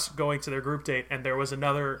the bus going to their group date, and there was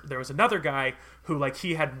another guy who like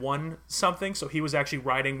he had won something, so he was actually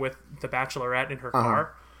riding with the Bachelorette in her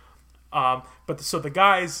car. So the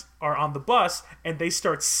guys are on the bus and they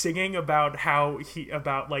start singing about how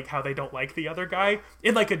they don't like the other guy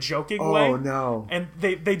in like a joking way. Oh no! And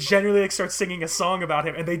they genuinely like start singing a song about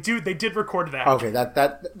him, and they did record that. Okay,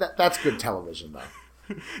 that's good television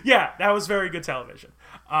though. Yeah, that was very good television.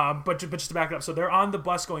 But just to back it up, so they're on the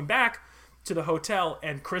bus going back to the hotel,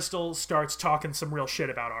 and Krystal starts talking some real shit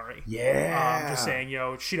about Arie. Yeah, just saying,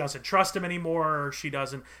 she doesn't trust him anymore. He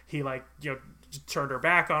turned her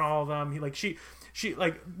back on all of them. She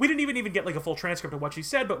like we didn't even get like a full transcript of what she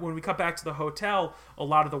said, but when we cut back to the hotel, a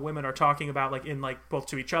lot of the women are talking about like in like both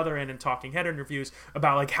to each other and in talking head interviews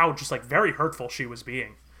about like how just like very hurtful she was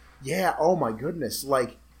being. Yeah. Oh my goodness.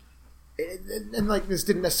 Like. And like this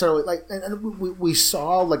didn't necessarily like, and we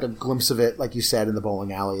saw like a glimpse of it, like you said, in the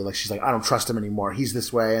bowling alley. Like she's like, I don't trust him anymore. He's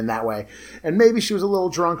this way and that way, and maybe she was a little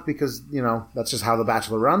drunk because that's just how The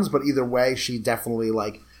Bachelor runs. But either way, she definitely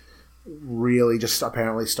like really just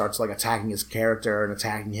apparently starts like attacking his character and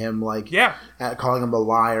attacking him, like calling him a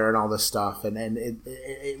liar and all this stuff, and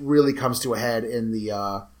it really comes to a head in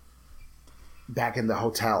the back in the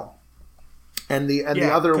hotel, and the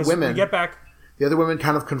other women get back. The other women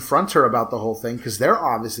kind of confront her about the whole thing because they're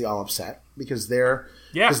obviously all upset because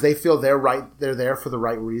they feel they're right. They're there for the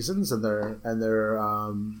right reasons, and they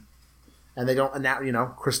don't. And now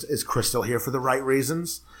is Krystal here for the right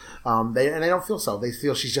reasons? They don't feel so. They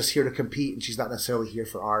feel she's just here to compete, and she's not necessarily here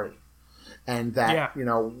for Arie. And that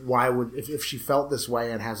why would if she felt this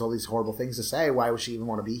way and has all these horrible things to say, why would she even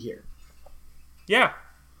want to be here? Yeah.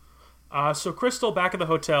 So Krystal, back at the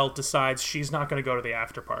hotel, decides she's not going to go to the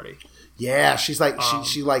after party. Yeah, she's like,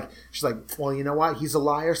 she's like, well, you know what? He's a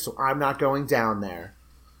liar, so I'm not going down there.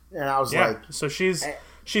 And I was like, so she's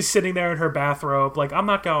sitting there in her bathrobe, like, I'm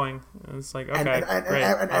not going. And it's like, okay,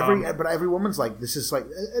 great. But every woman's like, this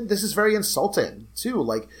is very insulting too.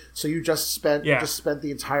 Like, so you just spent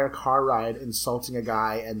the entire car ride insulting a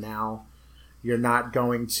guy, and now you're not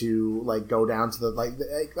going to like go down to the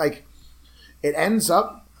like. It ends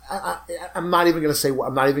up. I'm not even gonna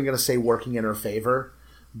say working in her favor,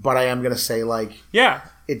 but I am gonna say like,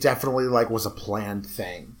 it definitely like was a planned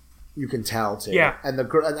thing. You can tell too. Yeah, and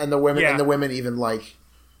the women even like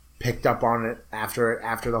picked up on it after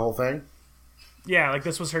the whole thing. Yeah, like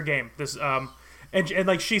this was her game. This and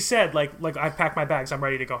like she said, like I packed my bags, I'm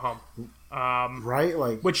ready to go home. Right,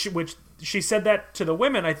 like which she said that to the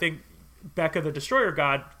women. I think Becca, the Destroyer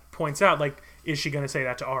God, points out, like, is she going to say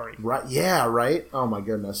that to Arie? Right. Yeah. Right. Oh my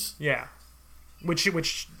goodness. Yeah. Which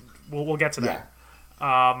we'll get to that.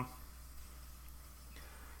 Yeah.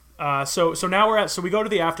 So now we go to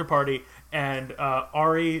the after party, and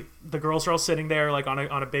Arie, the girls are all sitting there like on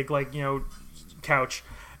a big like couch,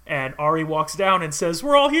 and Arie walks down and says,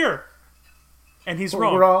 "We're all here," and he's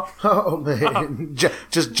wrong. We're all man.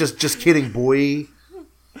 Just kidding, boy.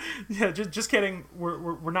 Yeah, just kidding.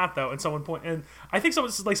 We're not though. And I think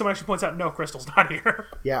someone actually points out, no, Krystal's not here.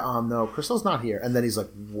 Yeah, no, Krystal's not here. And then he's like,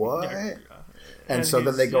 what? Yeah. And so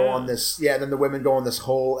then they go on this. Yeah, then the women go on this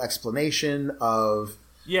whole explanation of.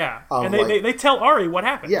 Yeah, and they tell Arie what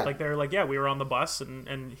happened. Yeah. Like they're like, yeah, we were on the bus,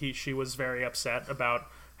 and she was very upset about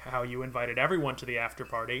how you invited everyone to the after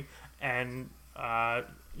party, and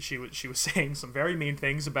she was saying some very mean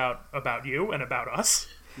things about you and about us.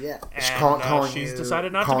 Yeah, and she's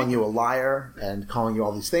decided not calling to you a liar and calling you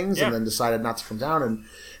all these things, and then decided not to come down.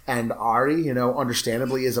 And Arie,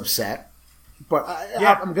 understandably, is upset. But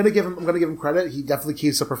I'm gonna give him credit. He definitely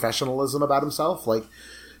keeps a professionalism about himself. Like,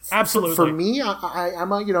 absolutely. For me,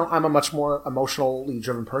 I'm a much more emotionally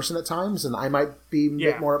driven person at times, and I might be a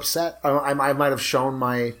bit more upset. I might have shown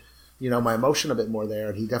my my emotion a bit more there,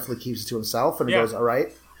 and he definitely keeps it to himself. And he goes, all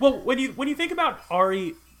right. Well, when you think about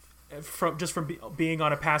Arie. From being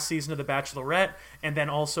on a past season of The Bachelorette, and then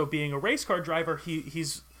also being a race car driver,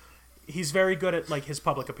 he's very good at like his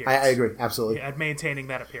public appearance. I agree, absolutely, at maintaining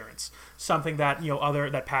that appearance. Something that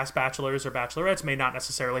that past bachelors or bachelorettes may not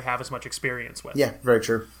necessarily have as much experience with. Yeah, very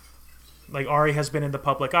true. Like Arie has been in the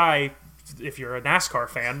public eye, if you're a NASCAR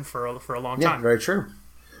fan, for a long time. Yeah, very true.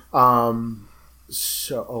 What was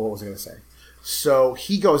I going to say? So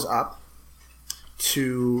he goes up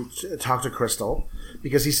to talk to Krystal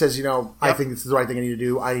because he says, I think this is the right thing I need to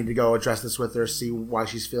do. I need to go address this with her, see why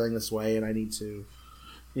she's feeling this way, and I need to,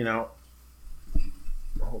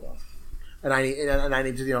 hold on. And I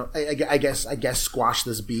need to, I guess squash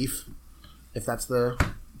this beef, if that's the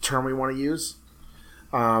term we want to use.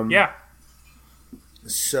 Yeah.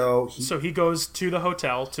 So he goes to the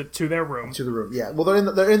hotel to their room. To the room, yeah. Well,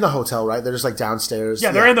 they're in the hotel, right? They're just like downstairs.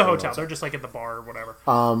 Yeah, they're in the hotel. They're just like at the bar or whatever.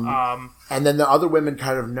 And then the other women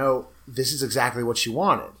kind of note this is exactly what she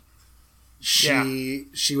wanted. She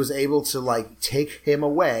was able to like take him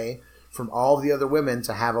away from all the other women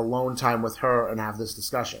to have alone time with her and have this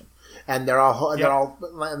discussion. And they're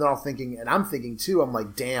all thinking, and I'm thinking too. I'm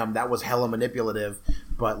like, damn, that was hella manipulative,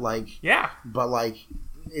 but like,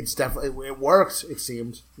 it's definitely it worked. It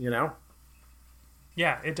seemed, Yeah,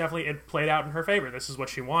 it played out in her favor. This is what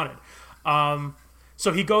she wanted.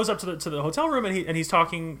 So he goes up to the hotel room and he's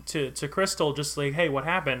talking to Krystal, just like, hey, what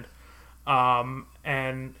happened?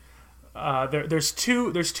 There's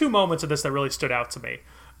two moments of this that really stood out to me.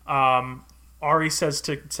 Arie says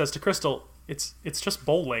to Krystal, it's just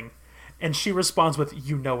bowling, and she responds with,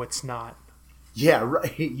 it's not. Yeah,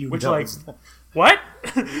 right. Which like, what?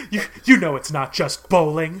 you know it's not just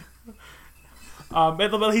bowling.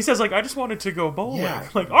 And he says like, I just wanted to go bowling. Yeah.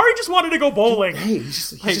 Like Arie just wanted to go bowling. Hey,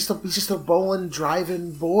 he's just a bowling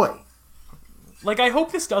driving boy. Like I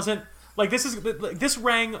hope this doesn't this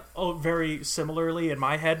rang very similarly in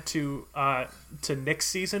my head to Nick's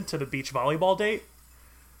season, to the beach volleyball date.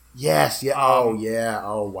 Yes. Yeah. Oh yeah.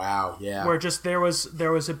 Oh wow. Yeah. Where just there was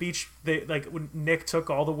a beach. When Nick took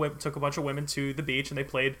a bunch of women to the beach and they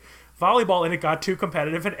played volleyball, and it got too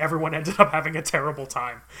competitive and everyone ended up having a terrible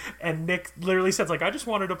time. And Nick literally says like, I just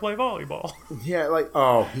wanted to play volleyball. Yeah. Like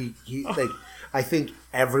he like I think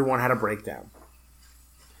everyone had a breakdown.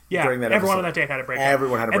 Yeah. Everyone on that date had a breakdown.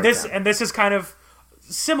 Everyone had a breakdown. And this is kind of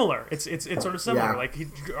similar. It's sort of similar. Yeah. Like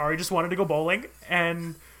Arie just wanted to go bowling,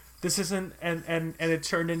 and this isn't, and it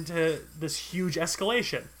turned into this huge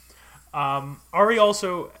escalation. Arie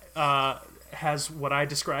also has what I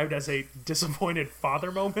described as a disappointed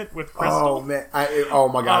father moment with Krystal. Oh man! Oh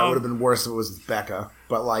my god! It would have been worse if it was Becca.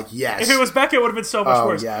 But like, yes. If it was Becca, it would have been so much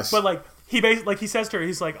worse. Yes. But like he says to her,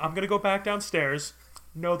 he's like, "I'm gonna go back downstairs.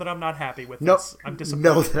 Know that I'm not happy with this. I'm disappointed."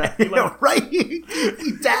 No, that right?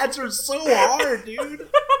 He dads her so hard, dude.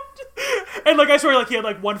 And like I swear, like he had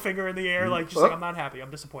like one finger in the air, like just like, "I'm not happy.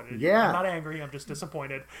 I'm disappointed. Yeah. I'm not angry. I'm just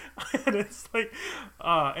disappointed." And it's like,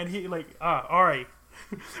 and he like Arie.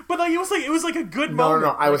 But like it was like a good moment. No.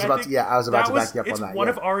 I was like, about to back you up on that. It's one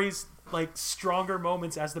of Arie's like stronger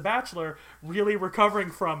moments as the Bachelor, really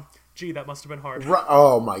recovering from. Gee, that must have been hard.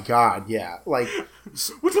 Oh my god, yeah. Like,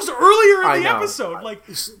 which was earlier in the know. episode. Like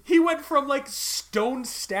he went from like stone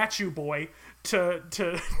statue boy to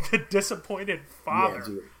the disappointed father. Yeah,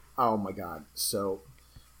 dude. Oh my god. So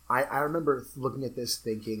I remember looking at this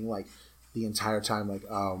thinking like the entire time like,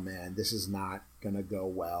 oh man, this is not gonna go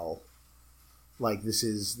well. Like this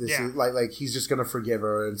is like he's just gonna forgive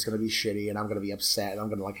her and it's gonna be shitty and I'm gonna be upset and I'm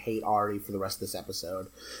gonna like hate Arie for the rest of this episode.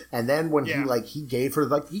 And then when he gave her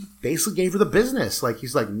he basically gave her the business. Like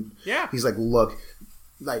he's like look,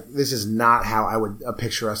 like this is not how I would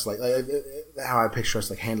picture us how I picture us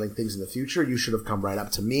like handling things in the future. You should have come right up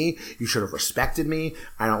to me. You should have respected me.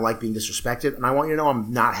 I don't like being disrespected and I want you to know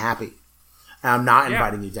I'm not happy. And I'm not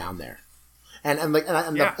inviting you down there.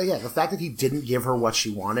 The fact that he didn't give her what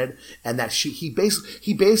she wanted, and that he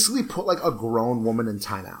basically put like a grown woman in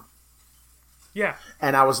timeout. Yeah,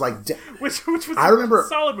 and I was like, which was a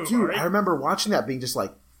solid move, dude. right? I remember watching that, being just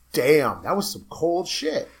like, damn, that was some cold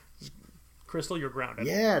shit. Krystal, you're grounded.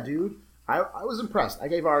 Yeah, dude. I was impressed. I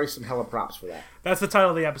gave Arie some hella props for that. That's the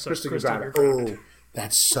title of the episode. Krystal, you're grounded. Oh,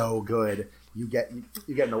 that's so good. You're getting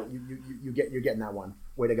that one.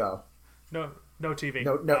 Way to go. No TV.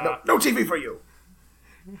 No TV for you.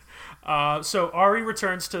 So Arie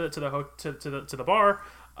returns to the bar,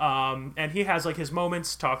 and he has like his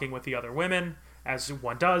moments talking with the other women, as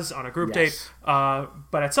one does on a group date.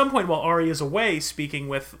 But at some point, while Arie is away speaking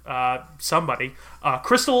with somebody,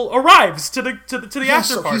 Krystal arrives to the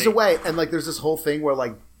after party. He's away, and like there's this whole thing where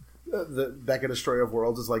like the Becca Destroyer of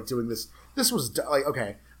Worlds is like doing this. This was like,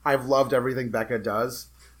 okay, I've loved everything Becca does.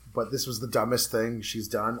 But this was the dumbest thing she's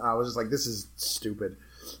done. I was just like, this is stupid.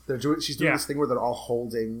 She's doing this thing where they're all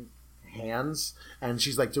holding hands, and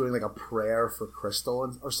she's like doing like a prayer for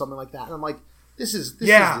Krystal or something like that. And I'm like, this is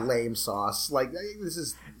lame sauce. Like this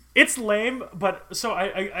is. It's lame, but so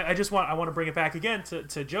I want to bring it back again to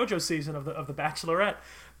JoJo's season of the Bachelorette.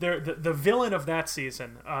 The villain of that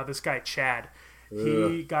season, this guy Chad,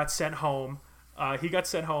 he got sent home.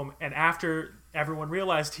 And after everyone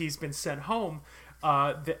realized he's been sent home.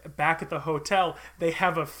 Back at the hotel, they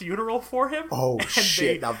have a funeral for him. Oh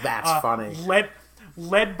shit! Now that's funny.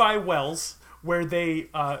 Led by Wells, where they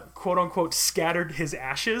quote unquote scattered his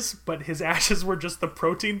ashes, but his ashes were just the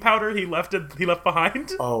protein powder he left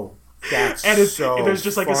behind. Oh, that's there's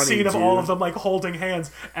just like funny, a scene of dude. all of them like holding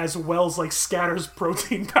hands as Wells like scatters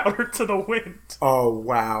protein powder to the wind. Oh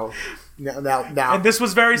wow! Now, and this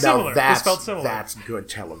was very similar. This felt similar. That's good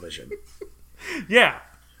television. Yeah.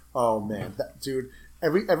 Oh man, dude!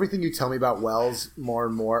 Everything you tell me about Wells, more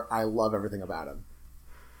and more, I love everything about him.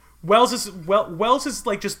 Wells is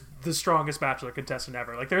like just the strongest Bachelor contestant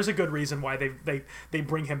ever. Like, there's a good reason why they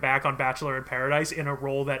bring him back on Bachelor in Paradise in a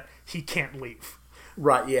role that he can't leave.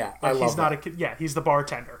 Right? Yeah, like, I love that. He's the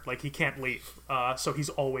bartender. Like, he can't leave, so he's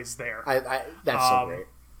always there. That's so great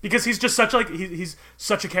because he's just he's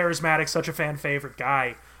such a charismatic, such a fan favorite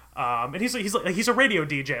guy. And he's a radio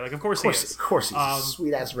DJ. Like, of course he is. Of course he's a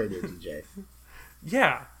sweet ass radio DJ.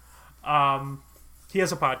 Yeah. He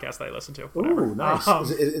has a podcast that I listen to. Whatever. Ooh, nice.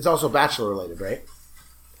 It's also Bachelor related, right?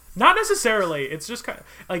 Not necessarily. It's just kind of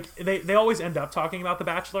like they always end up talking about The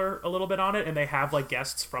Bachelor a little bit on it, and they have like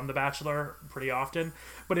guests from The Bachelor pretty often.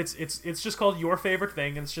 But it's just called Your Favorite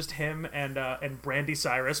Thing, and it's just him and Brandy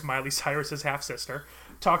Cyrus, Miley Cyrus's half sister,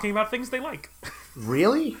 talking about things they like.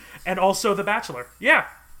 Really? And also The Bachelor. Yeah.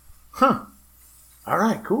 Huh. All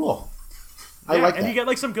right. Cool. Yeah, I like that. And you get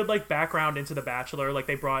like some good like background into The Bachelor. Like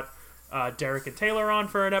they brought Derek and Taylor on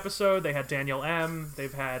for an episode. They had Daniel M.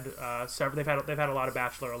 They've had several. They've had a lot of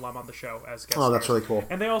Bachelor alum on the show as guests. Oh, that's really cool.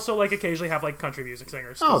 And they also like occasionally have like country music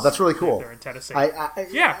singers. Oh, that's really cool. They're in Tennessee.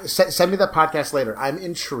 Yeah. Send me that podcast later. I'm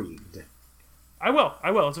intrigued. I will.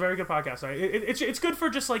 It's a very good podcast. It's good for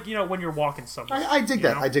just like, you know, when you're walking somewhere. I dig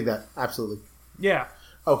that. Know? I dig that. Absolutely. Yeah.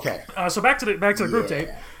 Okay. So back to the group date.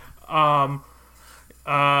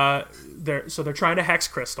 They're trying to hex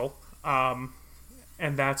Krystal.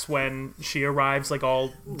 And that's when she arrives, like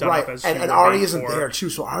all done up as and Arie isn't there too,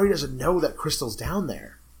 so Arie doesn't know that Krystal's down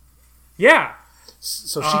there. Yeah.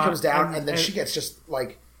 So she comes down, and then she gets just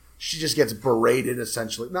like she just gets berated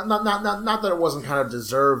essentially. Not that it wasn't kind of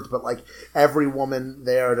deserved, but like every woman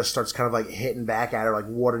there just starts kind of like hitting back at her, like,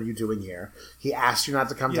 "What are you doing here? He asked you not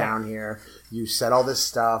to come down here. You said all this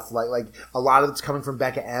stuff." Like a lot of it's coming from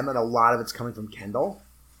Becca M, and a lot of it's coming from Kendall.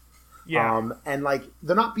 Yeah. And like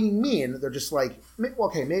they're not being mean. They're just like,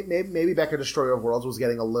 okay, maybe Becca Destroyer of Worlds was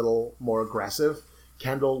getting a little more aggressive.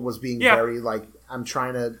 Kendall was being very like, I'm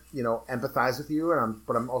trying to empathize with you,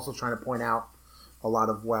 but I'm also trying to point out a lot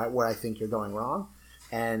of what I think you're going wrong,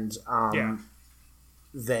 and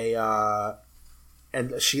they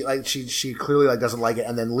and she clearly like doesn't like it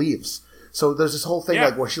and then leaves. So there's this whole thing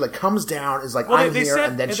like where she like comes down, is like, I'm here,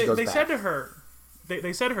 and then she goes back. They said to her,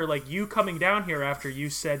 they said to her, like, you coming down here after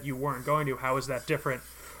you said you weren't going to. How is that different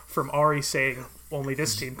from Arie saying only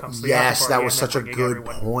this team comes to the after party? That was such a good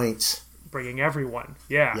point. Bringing everyone,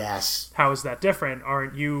 yeah. Yes. How is that different?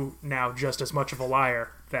 Aren't you now just as much of a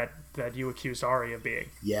liar that you accused Arie of being?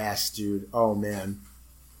 Yes, dude. Oh, man.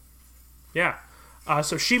 Yeah.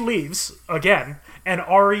 So she leaves again, and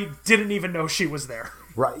Arie didn't even know she was there.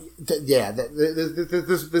 Right. Yeah.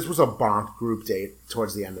 This was a bonk group date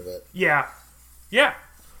towards the end of it. Yeah. Yeah.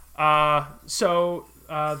 So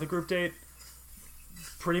the group date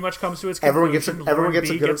pretty much comes to its conclusion. Everyone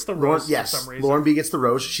gets the rose for some reason. Lauren B gets the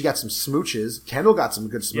rose. She got some smooches. Kendall got some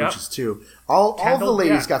good smooches too. All the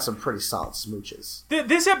ladies got some pretty solid smooches.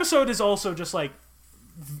 This episode is also just like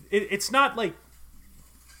it's not like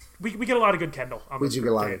we get a lot of good Kendall. We do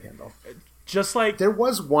get a lot of good Kendall. Just like there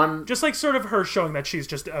was one, just like sort of her showing that she's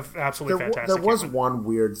just absolutely fantastic. There was one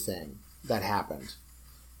weird thing that happened.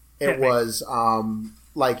 It was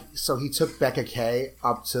so he took Becca K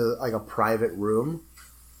up to like a private room.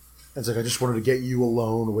 And it's like, I just wanted to get you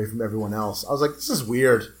alone away from everyone else. I was like, this is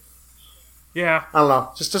weird. Yeah. I don't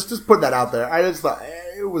know. Just put that out there. I just thought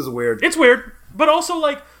it was weird. It's weird. But also,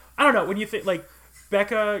 like, I don't know. When you think, like,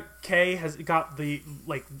 Becca K has got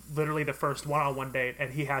literally the first one-on-one date,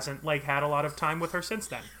 and he hasn't, like, had a lot of time with her since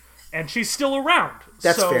then. And she's still around.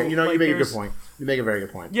 That's fair. You make a good point. You make a very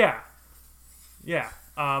good point. Yeah. Yeah.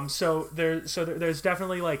 So there's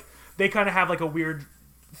definitely, like, they kind of have, like, a weird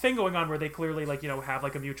thing going on where they clearly have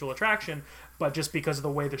like a mutual attraction, but just because of the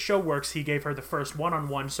way the show works, he gave her the first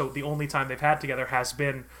one-on-one, so the only time they've had together has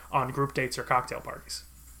been on group dates or cocktail parties.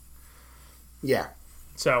 Yeah.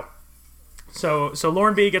 So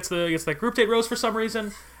Lauren B gets the group date rose for some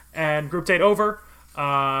reason, and group date over.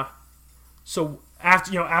 So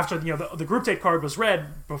after the group date card was read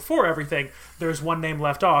before everything, there's one name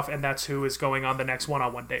left off, and that's who is going on the next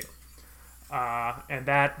one-on-one date. And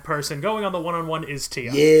that person going on the one-on-one is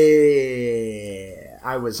Tia. Yeah,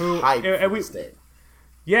 I was hyped for this date.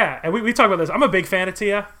 Yeah, and we talked about this. I'm a big fan of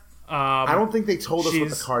Tia. I don't think they told us what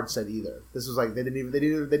the card said either. This was like they didn't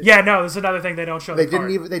even. Yeah, no, this is another thing they don't show. They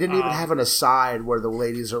didn't even have an aside where the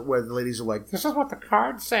ladies are like, this is what the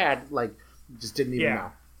card said. Like, just didn't even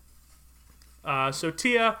know. So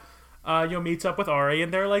Tia, meets up with Arie,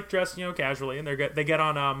 and they're like dressed, casually, and they get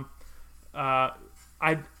on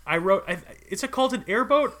I wrote. Is it called an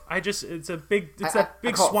airboat? It's that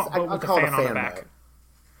big swamp boat with a fan on the back. Boat.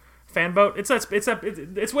 Fan boat. It's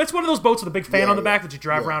one of those boats with a big fan on the back that you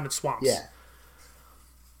drive around in swamps.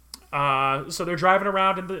 Yeah. So they're driving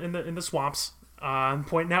around in the swamps, and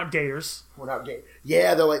pointing out gators.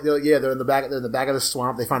 Yeah, they're in the back. They're in the back of the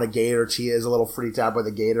swamp. They find a gator. Tia is a little freaked out by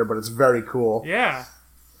the gator, but it's very cool. Yeah.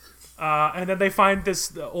 And then they find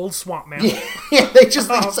this old swamp man. Yeah, they end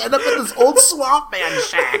up in this old swamp man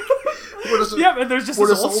shack. And there's just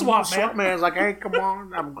this old swamp man. Swamp man's like, hey, come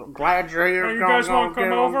on, I'm glad you're here. Hey, you guys want to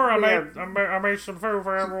come over? I made some food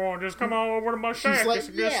for everyone. Just come on over to my shack. It's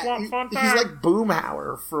a good swamp fun time. He's like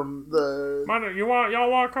Boomhauer from the. Y'all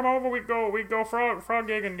want to come over? We go frog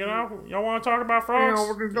gigging. Y'all want to talk about frogs?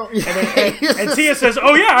 And Tia says,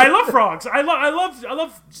 "Oh yeah, I love frogs. I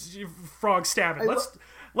love frog stabbing.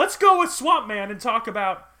 Let's go with Swamp Man and talk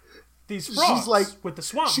about these frogs with the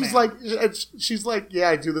Swamp Man." She's like, yeah,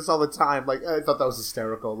 I do this all the time. Like, I thought that was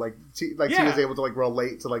hysterical. Like, Tia was able to like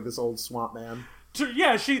relate to like this old Swamp Man.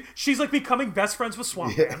 Yeah, she's like becoming best friends with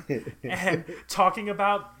Swamp Man and talking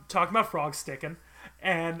about frog sticking,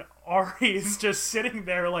 and Arie is just sitting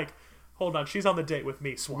there like, hold on, she's on the date with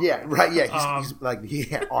me, Swamp. Yeah, right. Yeah, he's like,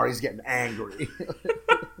 Arie's getting angry.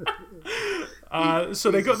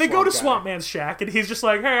 So they go to Swamp Man's shack, and he's just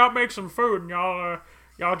like, "Hey, I'll make some food, and y'all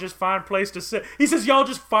just find a place to sit." He says, "Y'all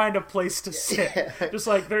just find a place to sit." Just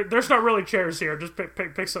like there's not really chairs here. Just pick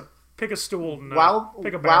a stool and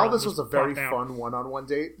pick a barrel. While this was a very fun one-on-one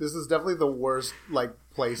date, this is definitely the worst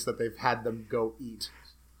place that they've had them go eat.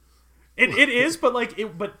 It is, but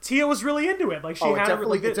but Tia was really into it. Like she had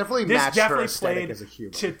it definitely this matched definitely her aesthetic played as a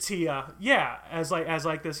human. to Tia, yeah, as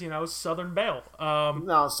like this Southern belle.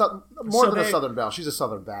 No, more than a Southern belle. She's a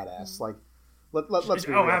Southern badass. Like let's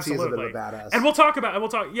be real. Absolutely. Tia's a bit of a badass. And we'll talk.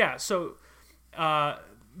 Yeah, so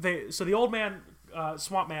the old man,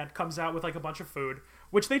 Swamp Man, comes out with like a bunch of food,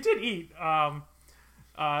 which they did eat.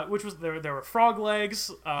 Which was there were frog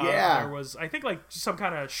legs. There was, I think, like some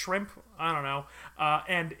kind of shrimp. I don't know.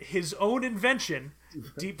 And his own invention,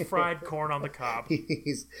 deep fried corn on the cob.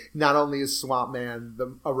 He's not only is Swamp Man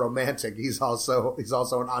a romantic, he's also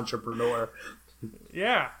an entrepreneur.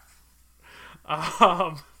 Yeah.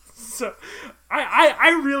 So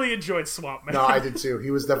I really enjoyed Swamp Man. No, I did too.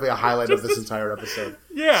 He was definitely a highlight of this entire episode.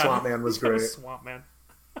 Yeah, Swamp Man was great. Swamp Man.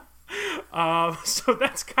 So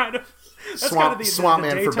that's kind of Swamp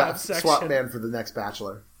Man for the next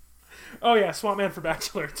Bachelor. Oh yeah, Swamp Man for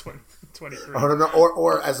Bachelor 2023. Oh no,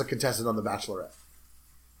 or as a contestant on The Bachelorette.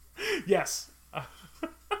 Yes.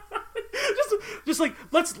 Just like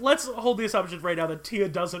let's hold the assumption right now that Tia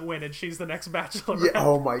doesn't win and she's the next Bachelor. Yeah.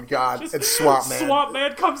 Oh my God! It's Swamp Man. Swamp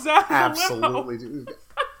Man comes out. Absolutely, dude.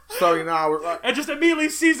 So and just immediately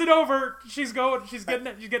sees it over. She's getting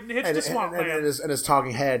hitched to Swamp Man. And his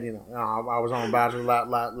talking head, I was on Bachelor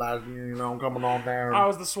last year, I'm coming on there. I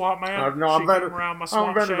was the Swamp Man. I invented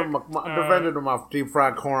my deep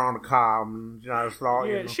fried corn on the cob.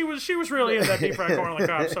 She was really in that deep fried corn on the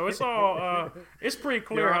cob. So it's all it's pretty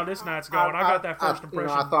clear how this night's going. I got that first impression.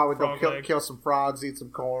 I thought we'd go kill some frogs, eat some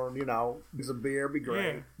corn, some beer, be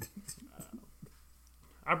great. Yeah.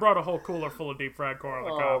 I brought a whole cooler full of deep fried corn on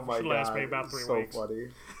the cob. My Should last me about 3 weeks. So funny.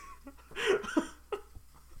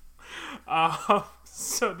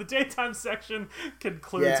 So the daytime section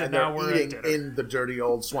concludes, and now we're eating at dinner. in the dirty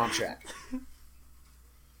old swamp shack.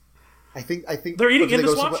 I think they're eating in the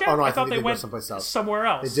swamp shack. Oh no, I thought they went someplace else. somewhere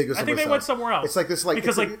else. They did go someplace I think they went somewhere else. It's like this,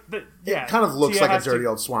 because it kind of looks Tia like a dirty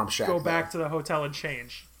old swamp shack. Go back to the hotel and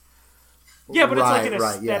change. Yeah, but it's like an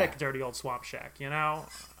aesthetic dirty old swamp shack,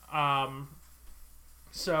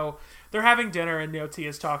 So they're having dinner, and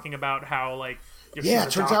Tia's talking about how it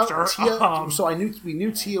turns out Tia. So we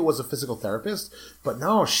knew Tia was a physical therapist, but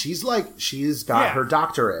no, she's got her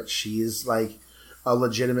doctorate. She's like a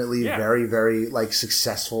legitimately very, very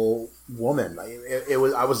successful woman. I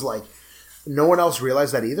was like, no one else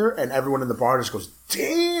realized that either, and everyone in the bar just goes,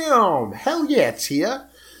 "Damn, hell yeah, Tia!"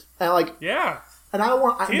 And and I don't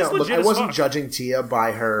want. I wasn't judging Tia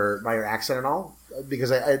by her accent and all,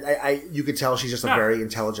 because I you could tell she's just a very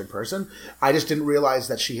intelligent person. I just didn't realize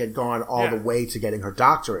that she had gone all the way to getting her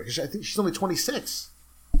doctorate. I think she's only 26,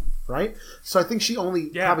 right? So I think she only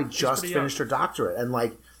probably just finished her doctorate, and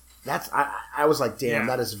that's I was like, damn,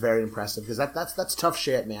 that is very impressive, because that's tough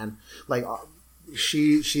shit, man.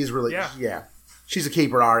 She's really she's a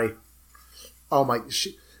keeper, Arie. Oh my,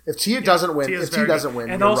 if Tia doesn't win,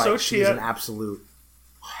 and you're also right. She's an absolute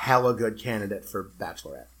hella good candidate for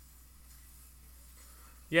Bachelorette.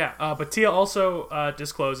 Yeah, but Tia also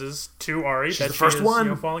discloses to Arie that the first she is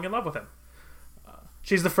one. Falling in love with him.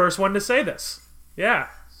 She's the first one to say this. Yeah,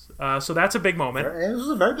 so that's a big moment. It was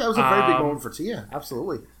a very big moment for Tia.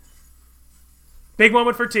 Absolutely, big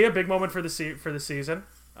moment for Tia. Big moment for the season.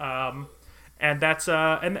 And that's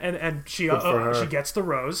and she gets the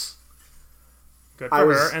rose. Good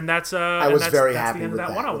for her, and that's I was very happy the end with of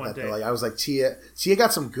that one-on-one date. I was like, Tia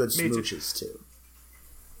got some good smooches too.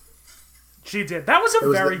 She did. That was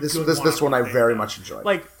very good. This one I very much enjoyed.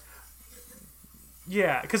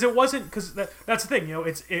 Because it wasn't, because that's the thing,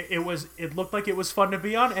 it looked like it was fun to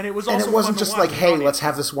be on, and it was also and it wasn't fun just to watch hey, let's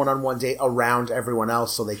have this one-on-one date around everyone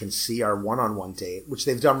else so they can see our one-on-one date, which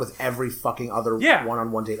they've done with every fucking other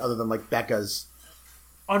one-on-one date other than Becca's.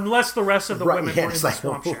 Unless the rest of the women were in the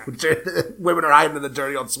swamp shack. Women are hiding in the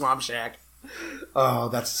dirty old swamp shack. Oh,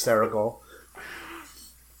 that's hysterical.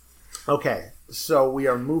 Okay, so we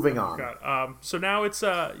are moving on. God. So now it's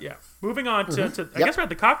moving on to I guess we're at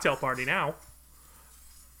the cocktail party now.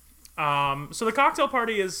 So the cocktail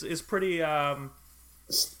party is pretty.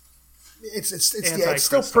 It's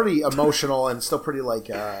still pretty emotional and still pretty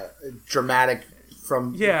dramatic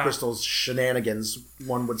from Krystal's shenanigans,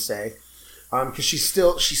 one would say. Because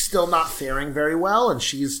she's still not faring very well, and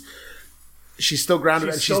she's still grounded,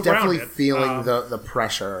 and she's definitely feeling the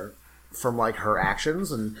pressure from her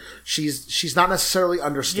actions, and she's not necessarily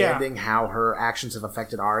understanding how her actions have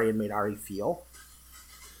affected Arie and made Arie feel.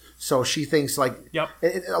 So she thinks a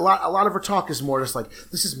lot of her talk is more just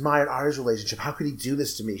this is my and Arie's relationship. How could he do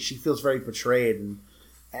this to me? She feels very betrayed, and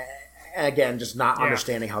again, just not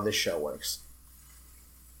understanding how this show works.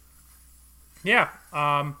 Yeah.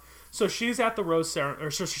 So she's at the rose ceremony,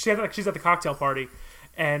 or she's at the cocktail party,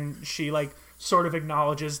 and she like sort of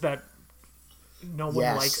acknowledges that no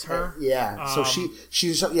one likes her. So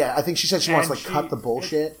she's I think she said she wants to like cut the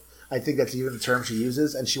bullshit. I think that's even the term she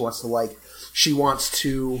uses, and she wants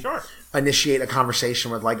to Sure. initiate a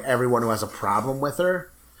conversation with like everyone who has a problem with her,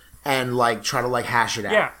 and like try to like hash it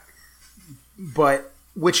out. Yeah. But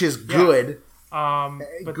which is good.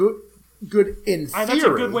 But good in theory. that's a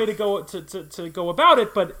good way to go about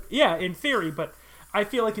it. But yeah, in theory. But I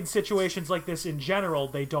feel like in situations like this, in general,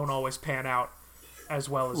 they don't always pan out as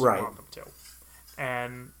well as you want them to.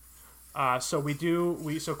 And so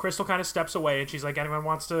Krystal kind of steps away, and she's like, "Anyone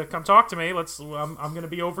wants to come talk to me? I'm going to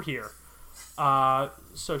be over here."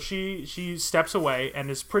 So she steps away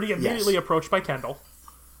and is pretty immediately approached by Kendall.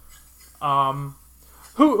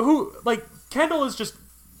 Who like Kendall is just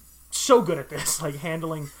so good at this, like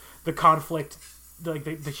handling the conflict, like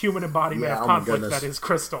the human embodiment of conflict that is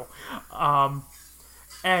Krystal.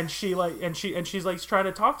 And she's like trying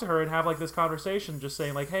to talk to her and have like this conversation, just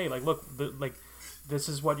saying like, "Hey, like look, this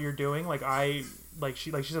is what you're doing. Like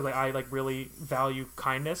she said, like I like really value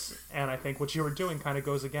kindness, and I think what you were doing kind of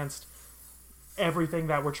goes against everything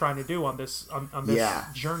that we're trying to do on this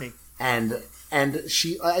journey." And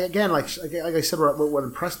she again, like I said, what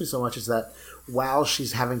impressed me so much is that while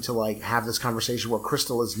she's having to like have this conversation where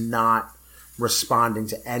Krystal is not responding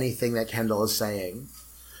to anything that Kendall is saying,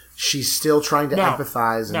 she's still trying to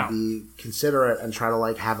empathize and be considerate and try to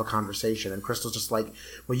like have a conversation. And Krystal's just like,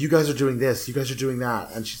 "Well, you guys are doing this, you guys are doing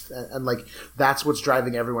that," and like that's what's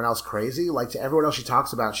driving everyone else crazy. Like to everyone else she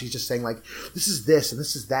talks about, she's just saying like, "This is this and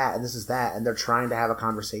this is that and this is that," and they're trying to have a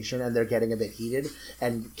conversation and they're getting a bit heated.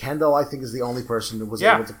 And Kendall, I think, is the only person who was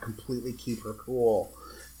able to completely keep her cool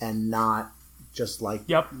and not just like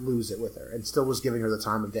lose it with her, and still was giving her the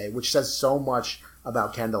time of day, which says so much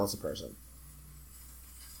about Kendall as a person.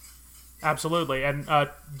 Absolutely, and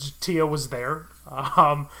Tia was there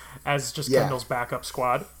as just Kendall's backup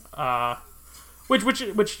squad. Which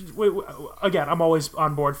again, I'm always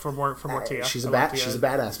on board for more Tia. She's a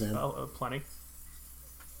badass, man. Plenty.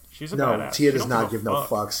 She's a badass. No, Tia does not give no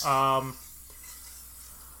fucks.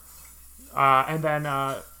 And then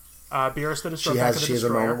Beerus the Destroyer. She has a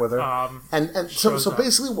moment with her. And so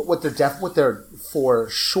basically, what they're for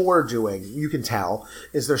sure doing, you can tell,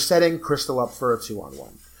 is they're setting Krystal up for a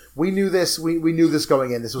 2-on-1. We knew this. We knew this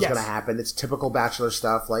going in. This was going to happen. It's typical Bachelor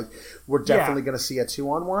stuff. Like, we're definitely going to see a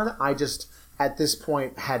 2-on-1. I just, at this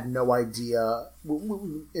point, had no idea.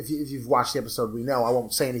 If you've watched the episode, we know. I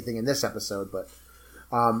won't say anything in this episode, but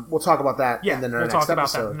we'll talk about that in our next episode.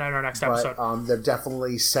 About that in our next episode. But they're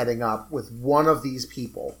definitely setting up with one of these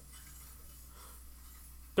people.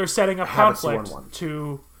 They're setting up conflict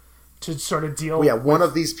to sort of deal. Well, yeah, one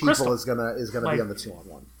of these people Krystal is gonna be on the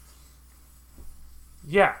 2-on-1.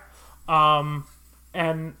 Yeah, and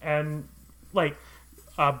like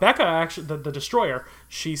Becca, actually, the Destroyer,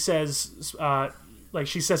 she says, to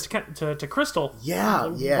Krystal,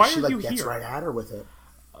 why she like gets right at her with it,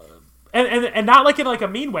 and not like in like a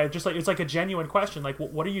mean way, just like it's like a genuine question, like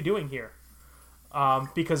what are you doing here?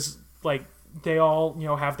 Because like they all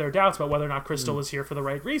have their doubts about whether or not Krystal is here for the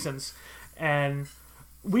right reasons, and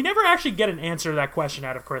we never actually get an answer to that question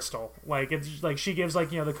out of Krystal. Like it's like she gives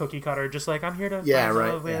like the cookie cutter, just like I'm here to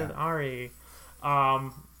with Arie,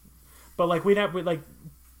 but like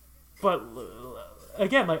but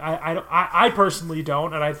again, like I personally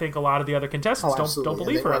don't, and I think a lot of the other contestants don't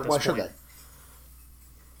believe her at this point. Should they?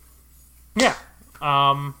 Yeah.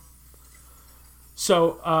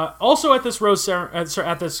 So also at this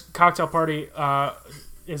at this cocktail party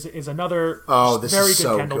is another very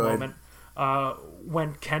good Kendall moment.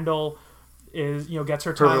 When Kendall is gets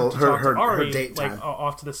her time to talk to Arie, date like time.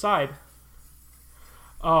 Off to the side.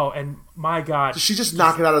 Oh, and my God, she just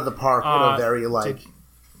knocked it out of the park in a very like.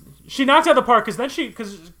 She knocked out of the park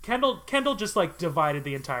because Kendall just like divided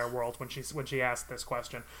the entire world when she asked this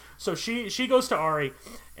question. So she goes to Arie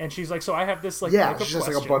and she's like, so I have this like book of she's just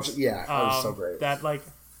like a bunch of that was so great. That like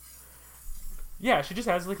she just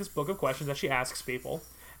has like this book of questions that she asks people.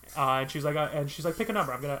 And she's like, pick a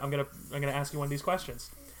number. I'm gonna ask you one of these questions.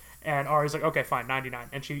 And Arie's like, okay, fine, 99.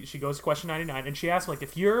 And she goes to question 99, and she asks like,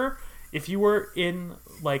 if you were in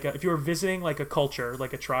like if you were visiting like a culture,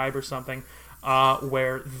 like a tribe or something,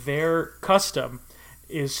 where their custom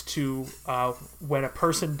is to when a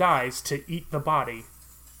person dies to eat the body,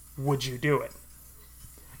 would you do it?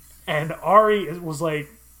 And Arie was like,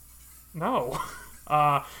 no.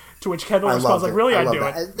 To which Kendall responds like, really, I'd do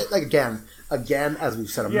it. Like again, as we've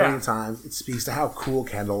said a million times, it speaks to how cool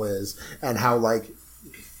Kendall is and how like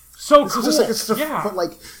so cool. But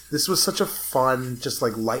like this was such a fun, just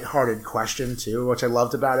like lighthearted question too, which I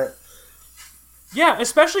loved about it. Yeah,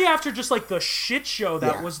 especially after just like the shit show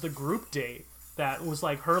that was the group date. That was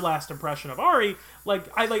like her last impression of Arie.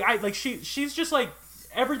 She's just like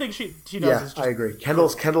everything she does. Yeah, is just I agree.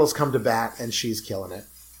 Kendall's come to bat and she's killing it.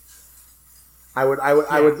 I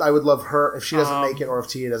would love her if she doesn't make it or if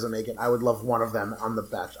Tia doesn't make it. I would love one of them on the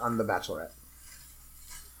Bachelorette.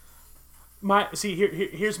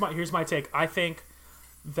 Here's my take. I think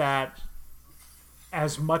that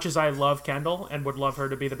as much as I love Kendall and would love her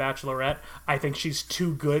to be the Bachelorette, I think she's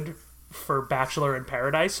too good for Bachelor in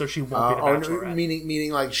Paradise, so she won't be the Bachelorette.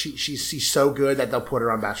 Meaning like she's so good that they'll put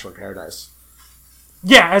her on Bachelor in Paradise.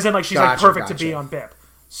 Yeah, as in like she's like perfect to be on BIP.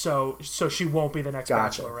 So she won't be the next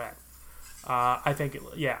Bachelorette. I think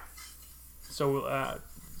yeah.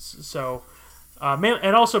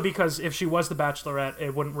 And also because if she was the Bachelorette,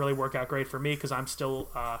 it wouldn't really work out great for me because I'm still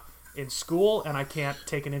in school and I can't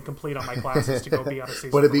take an incomplete on my classes to go be on a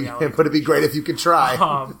season. Would it be great if you could try?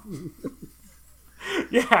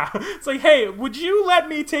 Yeah, it's like, hey, would you let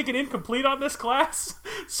me take an incomplete on this class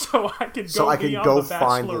so I can go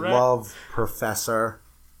find love, Professor?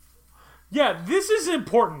 Yeah, this is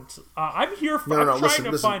important. I'm here for. I'm trying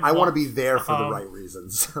to find. I want to be there for the right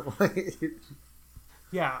reasons.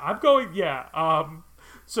 Yeah, I'm going. Yeah.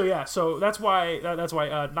 So that's why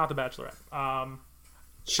not the Bachelorette. I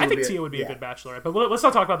think Tia would be a good Bachelorette, but let's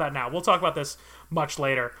not talk about that now. We'll talk about this much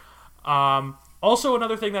later. Also,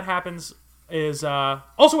 another thing that happens is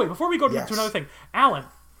wait, before we go to another thing, Alan,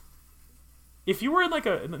 if you were in like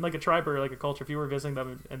a tribe or like a culture, if you were visiting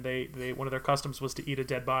them and they one of their customs was to eat a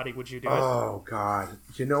dead body, would you do it? Oh God,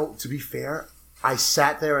 to be fair, I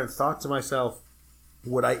sat there and thought to myself,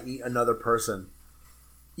 would I eat another person,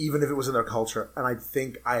 even if it was in their culture? And I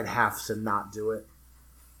think I'd have to not do it.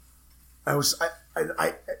 I'd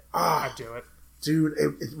do it, dude.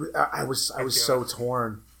 I was so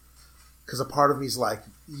torn because a part of me's like,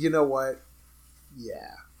 you know what?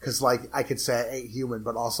 Yeah, because like I could say I ate human,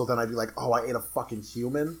 but also then I'd be like, oh, I ate a fucking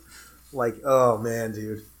human. Like, oh man,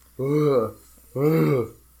 dude. Ugh.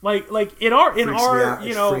 Like in our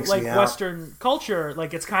like Western culture,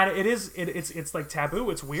 like it's like taboo.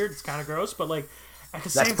 It's weird. It's kind of gross, but like at the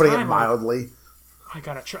same time, that's putting it mildly. I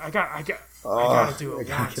gotta try. I gotta do it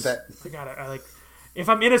once. If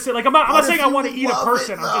I'm innocent, like I'm not saying I want to eat a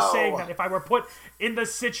person. I'm just saying that if I were put in the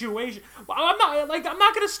situation, I'm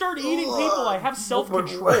not going to start eating people. I have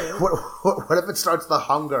self-control. What if it starts the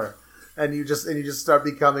hunger, and you just start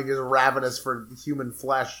becoming as ravenous for human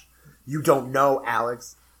flesh? You don't know,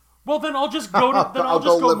 Alex. Well, then I'll just go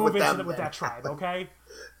move in with that tribe. Okay.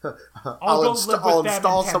 I'll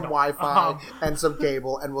install some Wi-Fi and some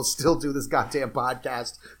cable, and we'll still do this goddamn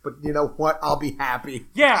podcast. But you know what? I'll be happy.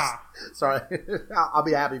 Yeah. Sorry. I'll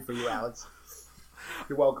be happy for you, Alex.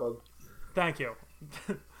 You're welcome. Thank you.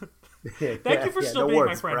 Thank you for still being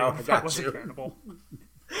my friend. Even if that wasn't charitable.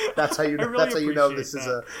 That's how you know. That's how you know this is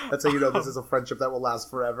a. That's how you know this is a friendship that will last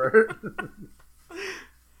forever.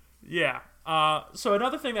 Yeah. So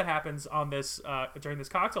another thing that happens on this during this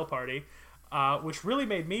cocktail party, which really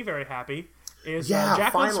made me very happy, is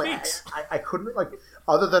Jacqueline speaks. I couldn't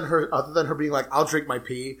other than her being like, "I'll drink my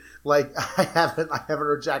pee." Like I haven't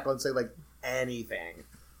heard Jacqueline say like anything.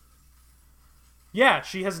 Yeah,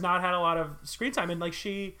 she has not had a lot of screen time, and like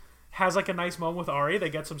she has like a nice moment with Arie. They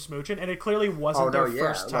get some smooching, and it clearly wasn't their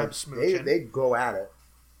first time smooching. They go at it.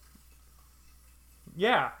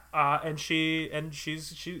 Yeah, and she's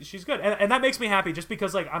good, and that makes me happy just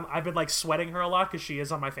because like I've been like sweating her a lot because she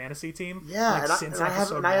is on my fantasy team. Yeah, like,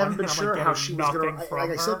 and I haven't been sure how she was gonna. Like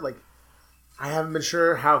I said, like I haven't been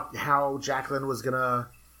sure how Jacqueline was gonna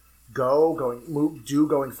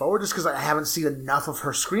going forward, just because I haven't seen enough of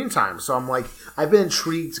her screen time. So I'm like, I've been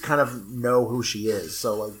intrigued to kind of know who she is.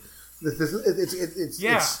 So like,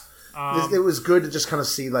 it was good to just kind of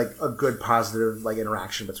see like a good positive like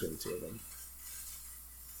interaction between the two of them.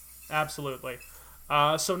 Absolutely.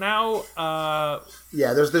 So now,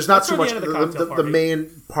 there's not too much. The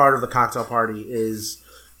main part of the cocktail party is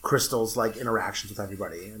Krystal's like interactions with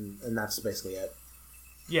everybody, and that's basically it.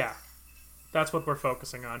 Yeah, that's what we're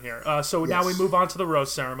focusing on here. Now we move on to the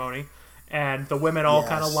rose ceremony, and the women all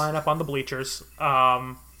kind of line up on the bleachers.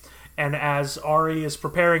 And as Arie is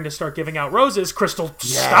preparing to start giving out roses, Krystal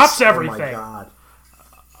stops everything. Oh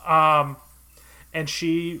my god! And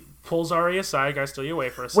she pulls Arie aside. Guys, still you away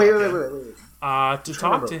for a second. Wait. To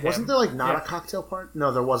talk to him. Wasn't there like not a cocktail party?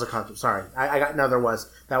 No, there was a cocktail. Sorry, there was.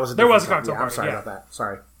 That was a cocktail party. I'm sorry about that.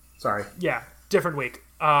 Sorry. Yeah, different week.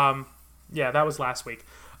 That was last week.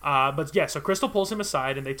 So Krystal pulls him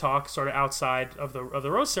aside and they talk sort of outside of the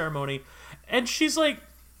rose ceremony, and she's like,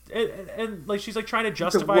 and like she's like trying to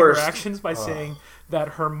justify her actions by saying that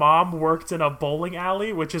her mom worked in a bowling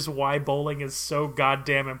alley, which is why bowling is so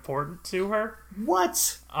goddamn important to her.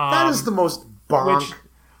 What? That is the most bonk.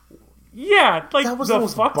 Yeah, like that was the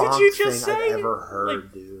most fuck did you just thing say? I've ever heard,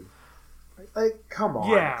 like, dude. Like, come on.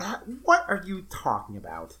 Yeah. What are you talking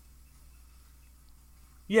about?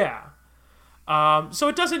 Yeah. So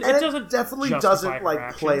it doesn't. It definitely doesn't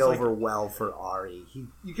like play over like, well for Arie.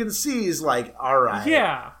 You can see he's like, all right.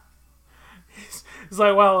 Yeah. He's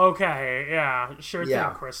like, well, okay, yeah, sure thing,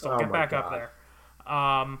 Krystal, get back up there.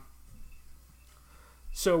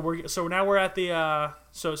 So now we're at the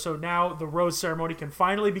so now the rose ceremony can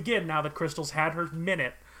finally begin now that Krystal's had her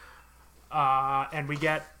minute, and we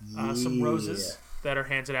get some roses that are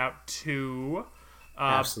handed out to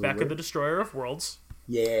Becca, the Destroyer of Worlds.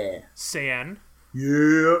 Yeah. San.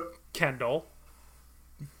 Yeah. Kendall.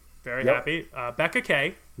 Very happy. Becca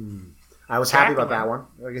K. I was happy about that one.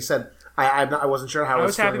 Like I said, I wasn't sure how I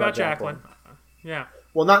was happy about Jacqueline. Yeah.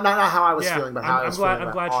 Well, not how I was feeling, but how I was feeling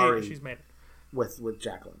I'm glad Arie she's made it. With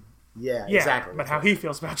Jacqueline. Yeah, exactly. But how he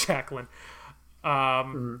feels about Jacqueline.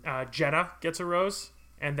 Jenna gets a rose,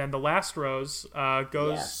 and then the last rose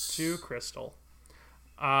goes to Krystal.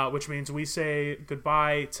 Which means we say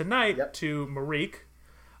goodbye tonight to Marique,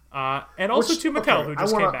 and also to Mikkel, who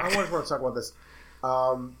just came back. I want to talk about this.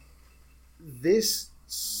 This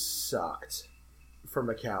sucked for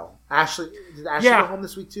Mikkel. Did Ashley go home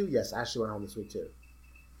this week too? Yes, Ashley went home this week too.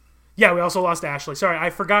 Yeah, we also lost Ashley. Sorry, I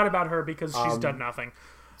forgot about her because she's done nothing.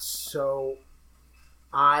 So,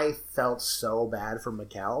 I felt so bad for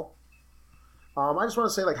Mikkel. I just want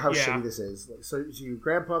to say like how shitty this is. So your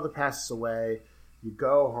grandfather passes away. You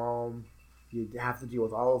go home. You have to deal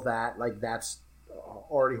with all of that. Like that's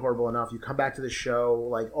already horrible enough. You come back to the show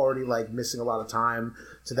like already like missing a lot of time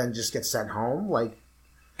to then just get sent home. Like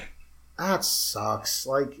that sucks.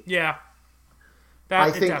 Like I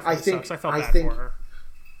think sucks. I felt bad for her.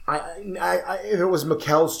 If it was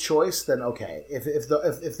Mikkel's choice, then okay.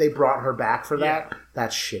 If they brought her back for that,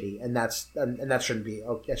 that's shitty, and that shouldn't be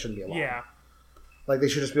that shouldn't be allowed. Yeah, like they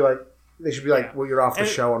should just be like well, you're off the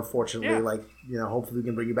show, unfortunately. Like hopefully we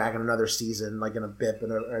can bring you back in another season, like in a bip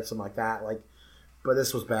or something like that. Like, but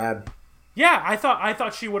this was bad. Yeah, I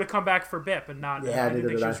thought she would have come back for bip and not. Yeah, I didn't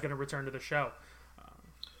think she was going to return to the show.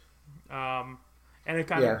 And it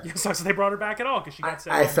kind of sucks that they brought her back at all because she got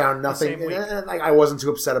sent home. I found nothing. And, like I wasn't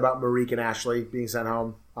too upset about Marique and Ashley being sent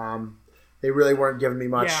home. They really weren't giving me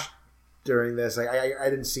much during this. I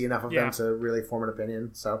didn't see enough of them to really form an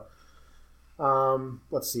opinion. So,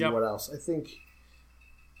 let's see what else. I think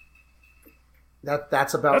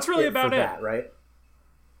that's really about it. That, right?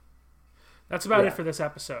 That's about it for this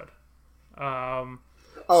episode.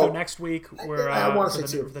 So next week we're. I want to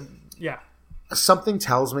say too. Something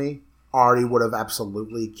tells me Arie would have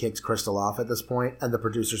absolutely kicked Krystal off at this point, and the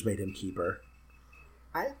producers made him keep her.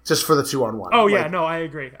 Just for the 2-on-1. Oh, yeah, no, I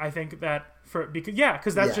agree. I think that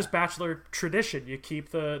because that's just Bachelor tradition. You keep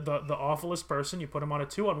the awfulest person, you put him on a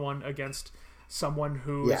 2-on-1 against someone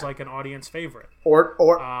who is like an audience favorite. Or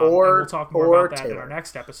we'll talk more about that Taylor. in our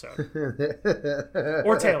next episode.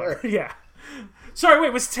 Or Taylor, yeah. Sorry,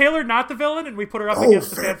 wait, was Taylor not the villain, and we put her up against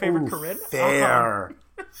the fan favorite Corinne? Fair.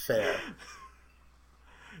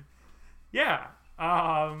 Yeah.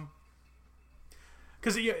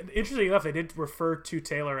 Because interestingly enough, they did refer to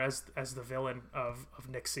Taylor as the villain of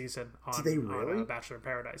Nick's season on, did they really? On Bachelor in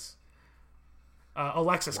Paradise.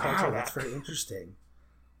 Alexis called her that. That's very interesting.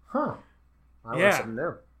 Huh. I learned something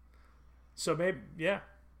new. So maybe, yeah,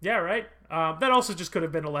 right. That also just could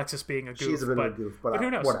have been Alexis being a goof. She's a bit of a goof, but who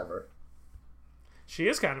knows? Whatever. She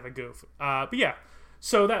is kind of a goof. But yeah,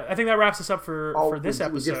 so I think that wraps us up for this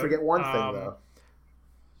episode. We did forget one thing though.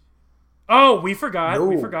 Oh, we forgot.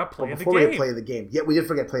 We forgot play of the game. Before we play the game, we did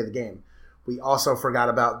forget play the game. We also forgot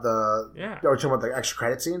about the. Yeah. Are we talking about the extra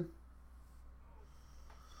credit scene?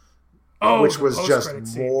 Oh, which was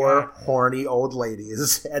just more horny old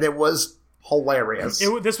ladies, and it was hilarious.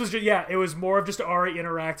 This was just it was more of just Arie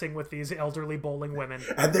interacting with these elderly bowling women,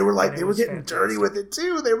 and they were like they were getting dirty with it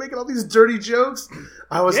too. They were making all these dirty jokes.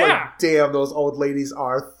 I was like, damn, those old ladies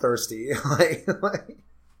are thirsty. like.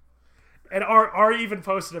 And Arie even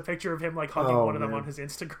posted a picture of him like hugging one of them on his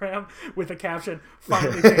Instagram with a caption,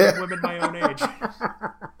 "Finally dating women my own age."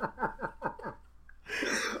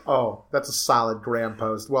 Oh, that's a solid gram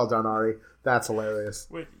post. Well done, Arie. That's hilarious.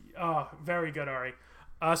 Very good, Arie.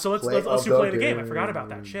 So let's do play the game. I forgot about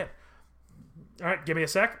that shit. All right, give me a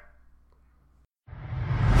sec.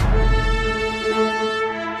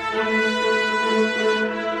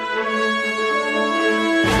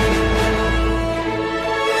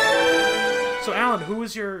 So, Alan, who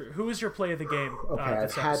was your play of the game? Okay, I've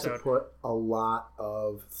this had episode? to put a lot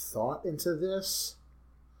of thought into this,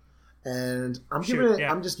 and I'm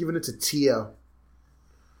just giving it to Tia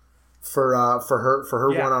for her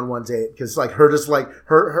one-on-one date, because like her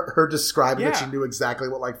describing that she knew exactly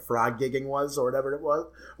what like frog gigging was or whatever it was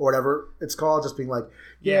or whatever it's called, just being like,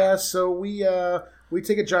 so we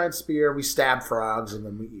take a giant spear, we stab frogs, and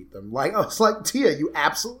then we eat them. Like, I was like, Tia, you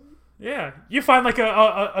absolutely. Yeah, you find like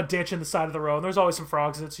a ditch in the side of the road, and there's always some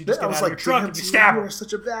frogs in it, so you just get out of your truck and you stab them. You're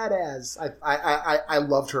such a badass. I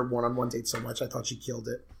loved her one-on-one date so much. I thought she killed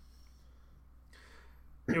it.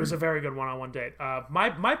 It was a very good one-on-one date.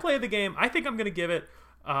 My play of the game, I think I'm going to give it.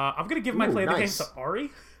 I'm going to give my play of the game to Arie.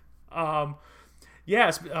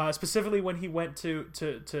 Specifically when he went to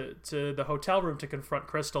the hotel room to confront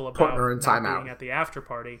Krystal about putting her in timeout being at the after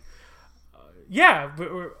party.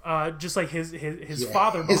 Just like his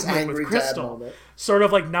father his moment angry with dad Krystal, moment. sort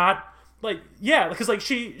of like not like because like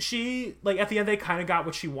she like at the end they kind of got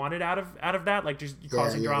what she wanted out of that, like just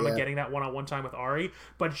causing drama, getting that one-on-one time with Arie,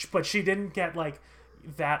 but she didn't get like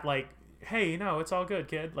that, like, hey, no, it's all good,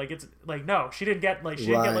 kid. Like, it's like, no, she didn't get like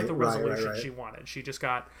the resolution she wanted. She just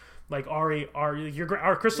got like, Arie,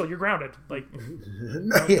 Krystal, you're grounded. Like,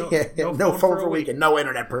 no phone for a week and no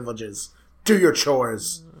internet privileges. Do your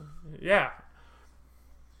chores. Yeah.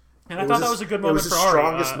 And I thought that was a good moment for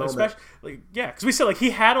Arie. Especially, because we said like he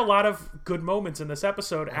had a lot of good moments in this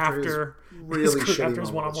episode after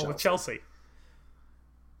his one-on-one with Chelsea.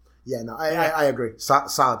 Yeah, no, I agree.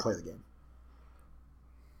 Solid play of the game.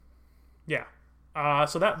 Yeah.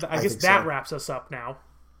 So that I guess that wraps us up now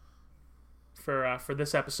for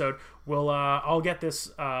this episode. I'll get this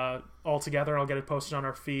all together. I'll get it posted on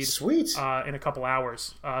our feed. Sweet. In a couple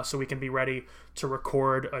hours, so we can be ready to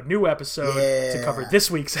record a new episode to cover this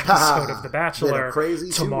week's episode of The Bachelor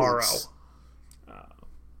tomorrow.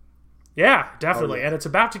 Definitely. And it's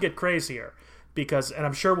about to get crazier and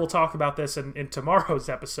I'm sure we'll talk about this in tomorrow's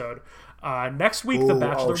episode. Next week, The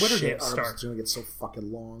Bachelor Winter Games start. It's going to get so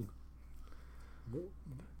fucking long.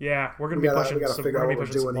 Yeah, we're going to be pushing some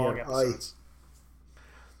long here. episodes.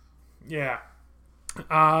 Yeah.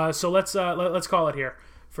 So let's call it here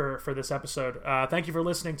for this episode. Thank you for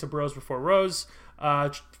listening to Bros Before Rose.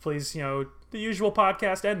 Please, the usual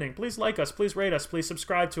podcast ending. Please like us. Please rate us. Please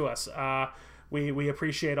subscribe to us. We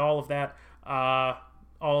appreciate all of that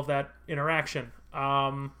interaction.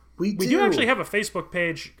 We do actually have a Facebook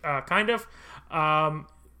page, kind of.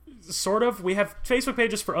 Sort of. We have Facebook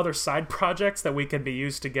pages for other side projects that we can be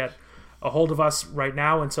used to get a hold of us right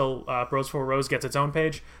now until Bros Before Rose gets its own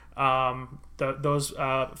page. Those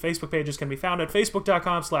Facebook pages can be found at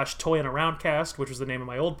facebook.com/toyandaroundcast, which was the name of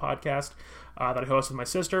my old podcast that I host with my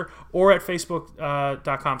sister, or at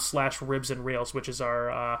facebook.com/ribsandreels, which is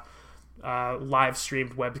our live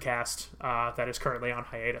streamed webcast that is currently on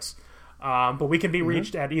hiatus. But we can be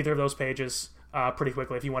reached at either of those pages pretty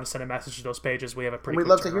quickly. If you want to send a message to those pages, we have a pretty We'd quick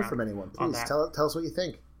love to hear from anyone. Please tell us what you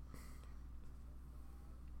think.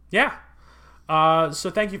 Yeah. So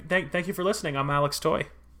thank you for listening. I'm Alex Toy.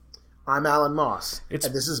 I'm Alan Moss. And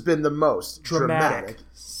this has been the most dramatic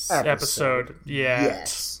episode yet.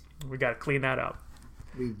 Yes. We got to clean that up.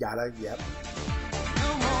 Yep.